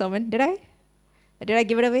it in the sermon. Did I? Did I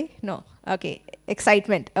give it away? No. Okay.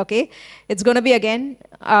 Excitement. Okay. It's going to be again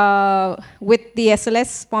with the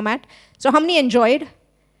SLS format. So how many enjoyed?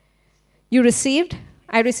 You received?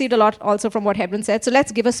 I received a lot also from what Hebron said. So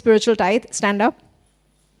let's give a spiritual tithe. Stand up.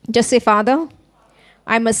 Just say, Father,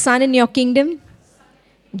 I'm a son in your kingdom.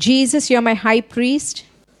 Jesus, you're my high priest.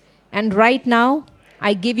 And right now,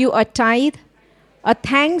 I give you a tithe, a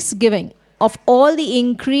thanksgiving of all the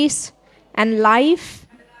increase and life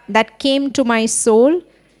that came to my soul,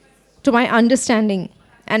 to my understanding.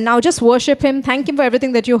 And now just worship him. Thank him for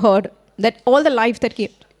everything that you heard, that all the life that came.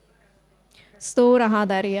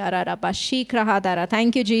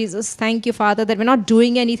 Thank you, Jesus. Thank you, Father, that we're not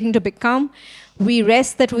doing anything to become. We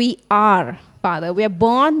rest that we are. Father. We are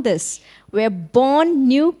born this. We are born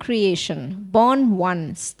new creation, born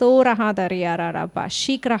one. Storahadariyararapa,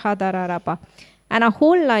 shikrahadararapa. And our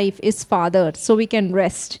whole life is fathered, so we can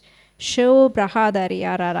rest.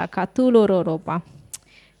 Shobrahadariyarara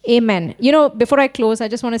Amen. You know, before I close, I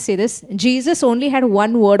just want to say this. Jesus only had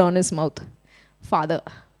one word on his mouth. Father.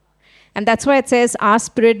 And that's why it says, our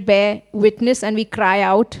spirit bear witness and we cry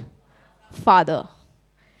out, Father.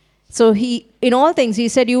 So he, in all things, he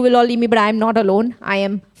said, you will all leave me, but I am not alone. I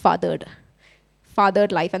am fathered.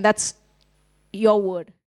 Fathered life. And that's your word.